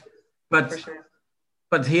risk. But For sure.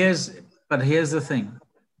 but here's the thing.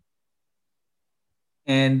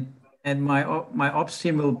 And my ops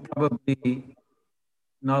team will probably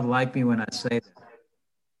not like me when I say that.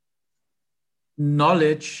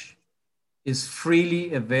 Knowledge is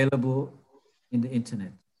freely available in the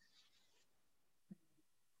internet.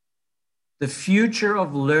 The future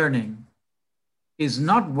of learning is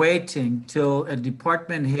not waiting till a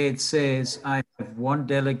department head says, I have one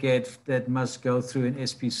delegate that must go through an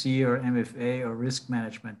SPC or MFA or risk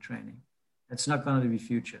management training. That's not going to be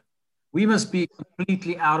future. We must be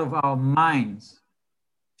completely out of our minds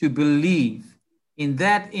to believe in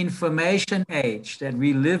that information age that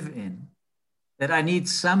we live in, that I need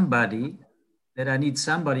somebody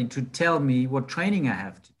to tell me what training I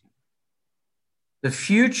have to do. The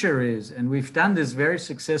future is, and we've done this very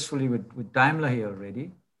successfully with Daimler here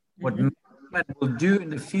already, what management will do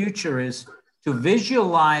in the future is to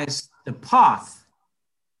visualize the path.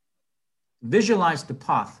 Visualize the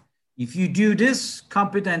path. If you do this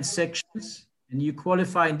competence sections and you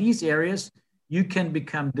qualify in these areas, you can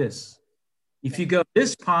become this. If you go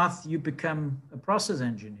this path, you become a process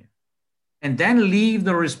engineer. And then leave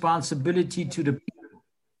the responsibility to the people.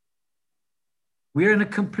 We're in a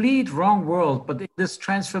complete wrong world, but in this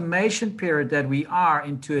transformation period that we are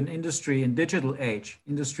into an industry in digital age,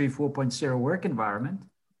 Industry 4.0 work environment,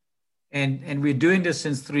 and we're doing this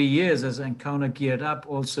since 3 years as Ancona geared up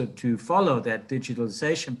also to follow that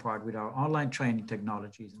digitalization part with our online training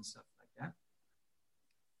technologies and stuff like that.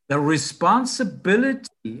 The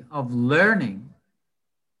responsibility of learning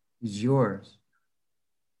is yours,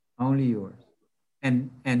 only yours.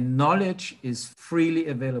 And knowledge is freely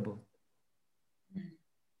available.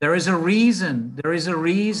 There is a reason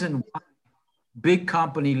why big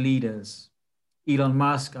company leaders, Elon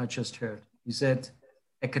Musk, I just heard, he said,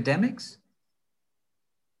 academics?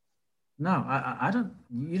 No, I don't,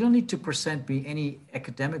 you don't need to present me any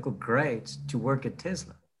academical grades to work at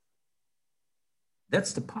Tesla.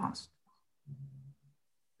 That's the past.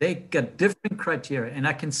 They got different criteria, and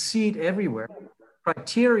I can see it everywhere.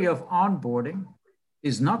 Criteria of onboarding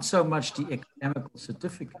is not so much the academical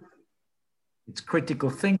certificate. It's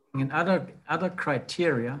critical thinking and other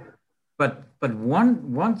criteria. But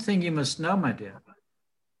one thing you must know, my dear,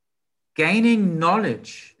 gaining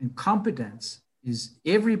knowledge and competence is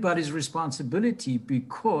everybody's responsibility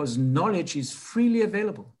because knowledge is freely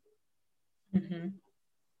available. Mm-hmm.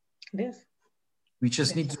 It is. We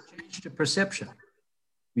just need to change the perception.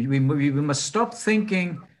 We must stop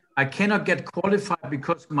thinking, I cannot get qualified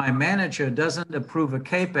because my manager doesn't approve a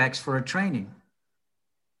CAPEX for a training.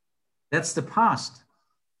 That's the past.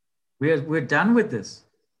 We're done with this.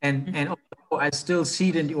 And although I still see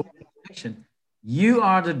it in the organization, you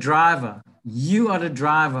are the driver. You are the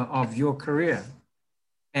driver of your career.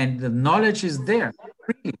 And the knowledge is there.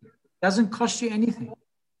 Really. It doesn't cost you anything.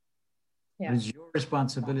 Yeah. It's your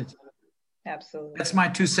responsibility. Absolutely. That's my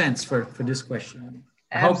 2 cents for this question.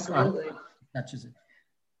 Absolutely. I hope touches it.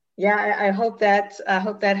 Yeah, I hope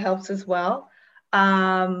that helps as well.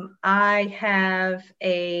 I have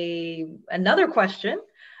another question.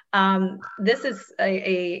 This is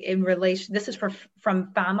in relation. This is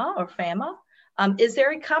from FAMA. Is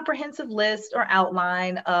there a comprehensive list or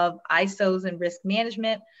outline of ISOs and risk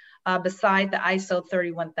management beside the ISO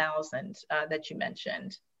 31000 that you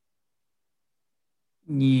mentioned?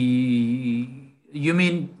 You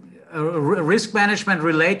mean risk management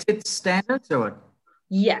related standards or what?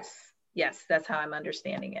 Yes, that's how I'm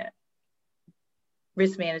understanding it.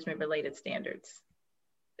 Risk management related standards.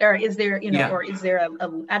 Or is there, or is there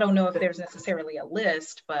I don't know if there's necessarily a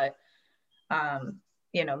list, but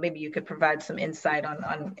maybe you could provide some insight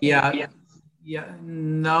on.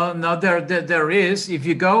 No, there is. If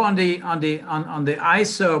you go on the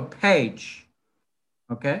ISO page,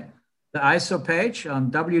 okay, the ISO page on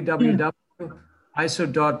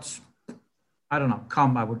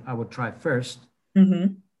www.iso.com, I would try first.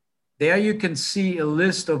 Mm-hmm. There you can see a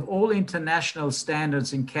list of all international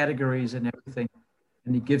standards and categories and everything,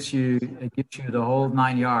 and it gives you the whole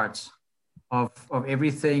 9 yards of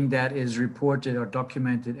everything that is reported or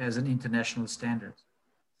documented as an international standard.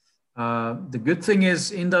 The good thing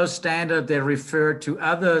is in those standards, they refer to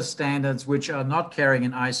other standards which are not carrying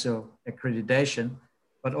an ISO accreditation,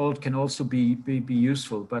 but all can also be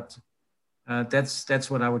useful. But that's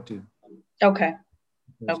what I would do. Okay.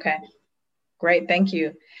 Great, thank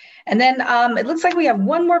you. And then it looks like we have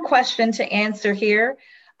one more question to answer here.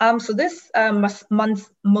 So this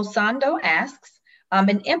Mosando asks,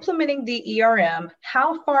 in implementing the ERM,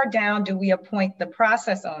 how far down do we appoint the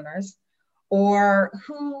process owners, or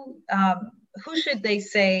who should they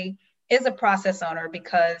say is a process owner?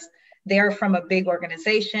 Because they're from a big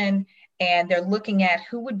organization and they're looking at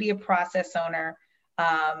who would be a process owner,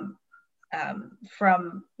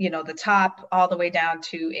 from the top all the way down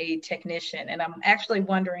to a technician. And I'm actually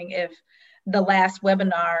wondering if the last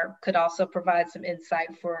webinar could also provide some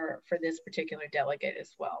insight for this particular delegate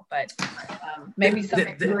as well. But maybe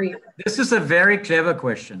something brief. This is a very clever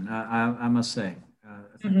question, I must say.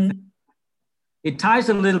 Mm-hmm. It ties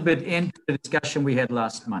a little bit into the discussion we had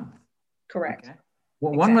last month. Correct. Okay?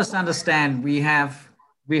 Well, one must understand we have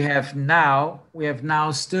now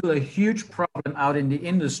still a huge problem out in the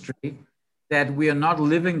industry that we are not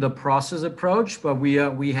living the process approach, but we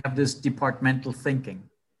have this departmental thinking.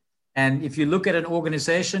 And if you look at an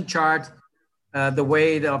organization chart, the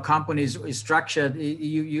way our company is structured,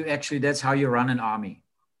 you actually, that's how you run an army.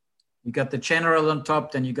 You got the general on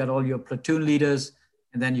top, then you got all your platoon leaders,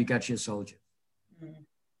 and then you got your soldiers. Mm-hmm.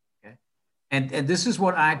 Okay, and this is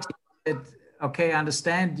what I said. Okay, I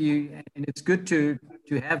understand you, and it's good to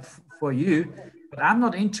have for you, but I'm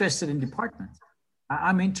not interested in departments.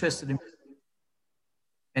 I'm interested in.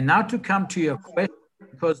 And now to come to your question,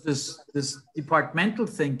 because this departmental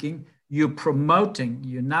thinking, you're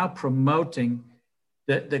now promoting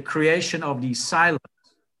the creation of these silos.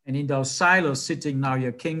 And in those silos sitting now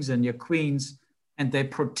your kings and your queens, and they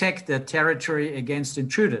protect their territory against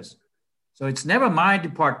intruders. So it's never my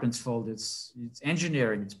department's fault. It's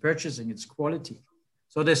engineering, it's purchasing, it's quality.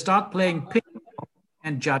 So they start playing ping pong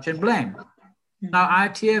and judge and blame. Now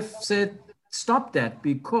ITF said, stop that,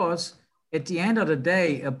 because at the end of the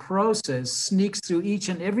day, a process sneaks through each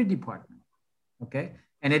and every department, okay?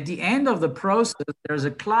 And at the end of the process, there's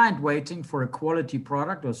a client waiting for a quality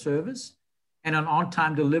product or service and an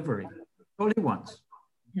on-time delivery. Only once.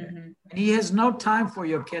 Mm-hmm. And he has no time for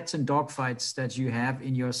your cats and dog fights that you have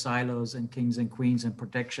in your silos and kings and queens and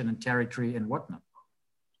protection and territory and whatnot.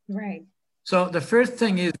 Right. So the first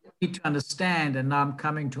thing is we need to understand, and now I'm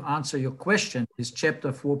coming to answer your question, is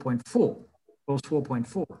chapter 4.4, clause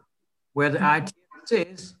 4.4. Where the ITF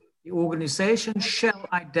says the organization shall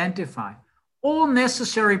identify all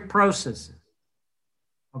necessary processes,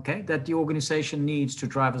 okay, that the organization needs to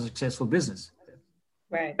drive a successful business.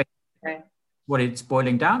 Right. What it's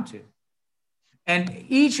boiling down to. And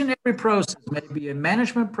each and every process, maybe a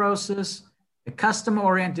management process, a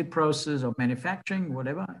customer-oriented process, or manufacturing,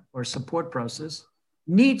 whatever, or support process,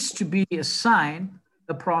 needs to be assigned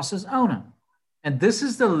a process owner. And this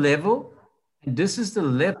is the level,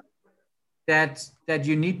 that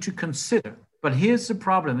you need to consider. But here's the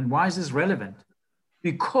problem, and why is this relevant?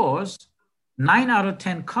 Because 9 out of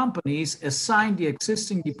 10 companies assign the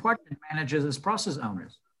existing department managers as process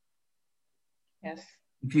owners. Yes.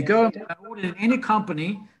 If you go and audit in any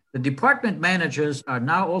company, the department managers are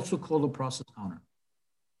now also called a process owner.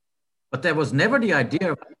 But that was never the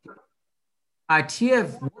idea.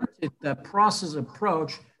 ITF wanted the process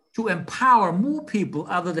approach to empower more people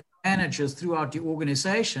other than managers throughout the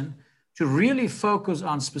organization to really focus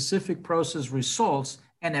on specific process results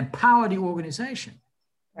and empower the organization.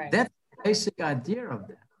 Right. That's the basic idea of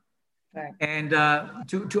that. Right. And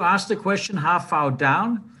to ask the question, how far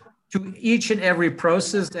down? To each and every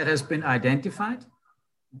process that has been identified,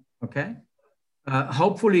 okay?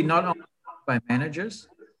 Hopefully not only by managers.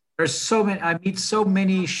 There's so many, I meet so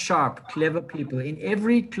many sharp, clever people. In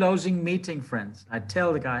every closing meeting, friends, I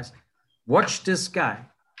tell the guys, watch this guy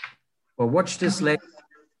or watch this lady.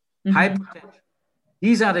 Mm-hmm. High potential.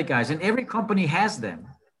 These are the guys, and every company has them.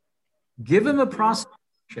 Give them a process.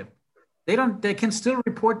 They can still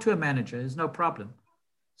report to a manager. There's no problem.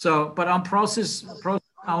 So, but on process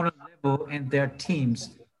owner level and their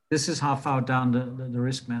teams, this is how far down the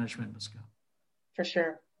risk management must go. For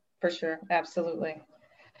sure. Absolutely.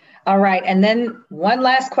 All right. And then one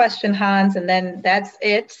last question, Hans, and then that's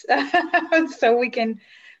it.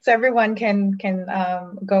 So everyone can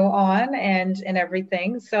go on and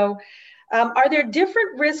everything. So are there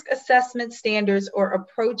different risk assessment standards or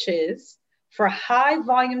approaches for high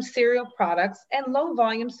volume serial products and low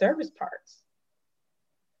volume service parts?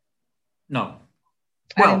 No.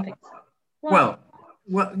 I didn't think so.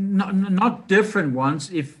 Well, not different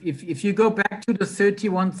ones. If you go back to the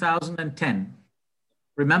 31,010,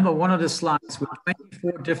 remember one of the slides with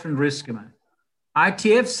 24 different risk amounts.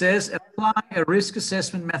 ITF says apply a risk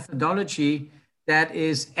assessment methodology that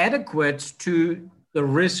is adequate to the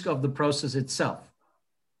risk of the process itself.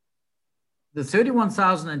 The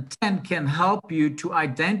 31,010 can help you to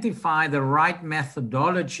identify the right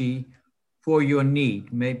methodology for your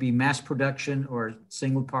need, maybe mass production or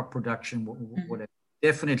single part production, whatever.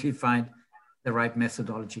 Definitely find the right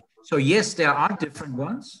methodology. So yes, there are different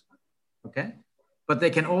ones, okay? But they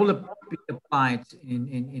can all be applied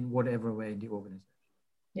in whatever way in the organization.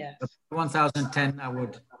 Yes. 1010,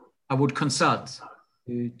 I would consult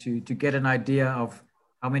to get an idea of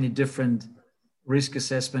how many different risk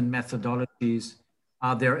assessment methodologies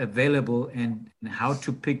are there available, and how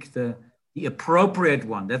to pick the appropriate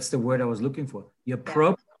one. That's the word I was looking for. The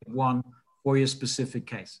appropriate one for your specific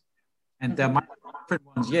case. And there might be different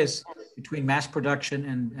ones, yes, between mass production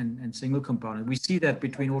and single component. We see that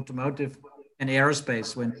between automotive and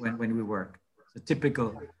aerospace when we work. It's a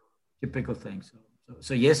typical thing.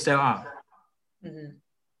 So yes, there are. Mm-hmm.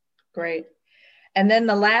 Great. And then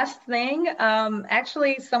the last thing,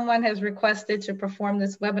 actually someone has requested to perform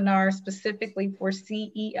this webinar specifically for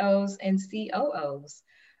CEOs and COOs.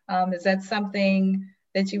 Is that something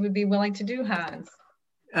that you would be willing to do, Hans?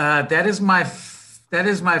 That is my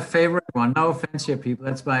favorite one. No offense here, people.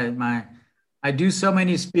 That's my I do so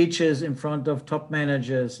many speeches in front of top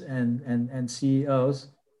managers and CEOs,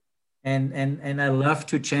 and I love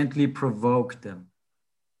to gently provoke them.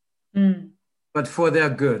 But for their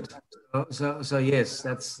good. So yes,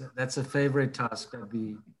 that's a favorite task that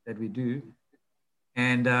we do,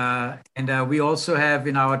 and we also have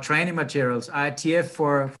in our training materials ITF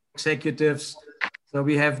for executives. So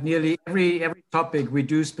we have nearly every topic we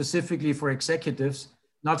do specifically for executives,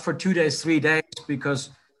 not for 2 days, 3 days, because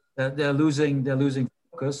they're losing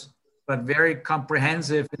focus, but very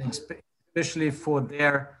comprehensive, and especially for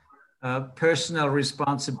their personal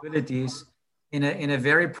responsibilities. In a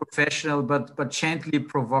very professional but gently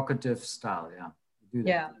provocative style.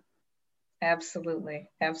 Yeah, absolutely.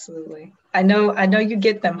 I know you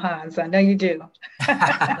get them, Hans. I know you do.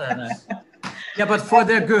 Yeah, but for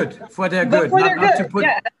their good.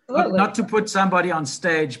 Not to put somebody on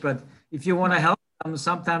stage, but if you want to help them,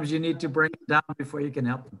 sometimes you need to bring them down before you can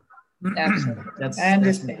help them. Absolutely. I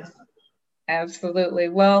understand. Absolutely.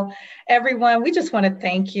 Well, everyone, we just want to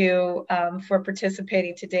thank you for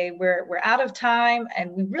participating today. We're out of time,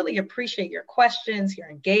 and we really appreciate your questions, your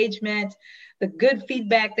engagement, the good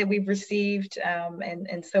feedback that we've received.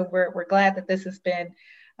 And so we're glad that this has been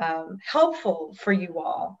helpful for you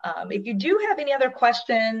all. If you do have any other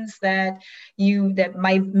questions that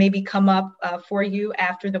might maybe come up for you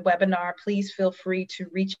after the webinar, please feel free to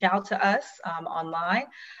reach out to us online.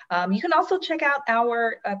 You can also check out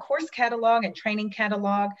our course catalog and training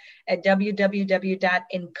catalog at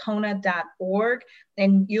www.encona.org.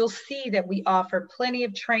 And you'll see that we offer plenty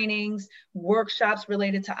of trainings, workshops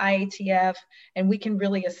related to IATF, and we can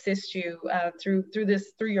really assist you through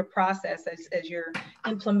your process as you're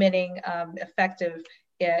implementing effective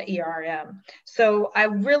ERM. So I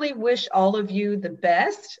really wish all of you the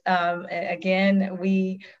best. Again,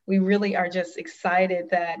 we really are just excited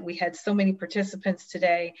that we had so many participants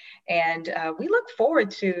today, and we look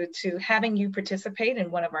forward to having you participate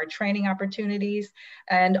in one of our training opportunities,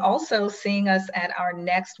 and also seeing us at our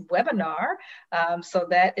next webinar. So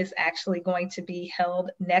that is actually going to be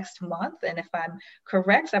held next month, and if I'm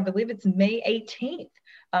correct, I believe it's May 18th.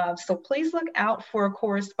 So please look out for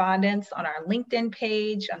correspondence on our LinkedIn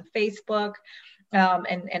page, on Facebook,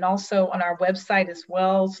 and also on our website as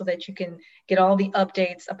well, so that you can get all the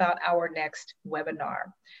updates about our next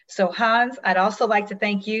webinar. So Hans, I'd also like to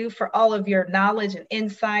thank you for all of your knowledge and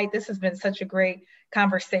insight. This has been such a great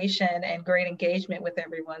conversation and great engagement with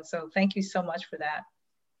everyone. So thank you so much for that.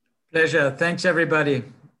 Pleasure. Thanks, everybody.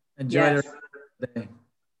 Enjoy the day.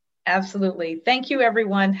 Absolutely. Thank you,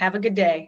 everyone. Have a good day.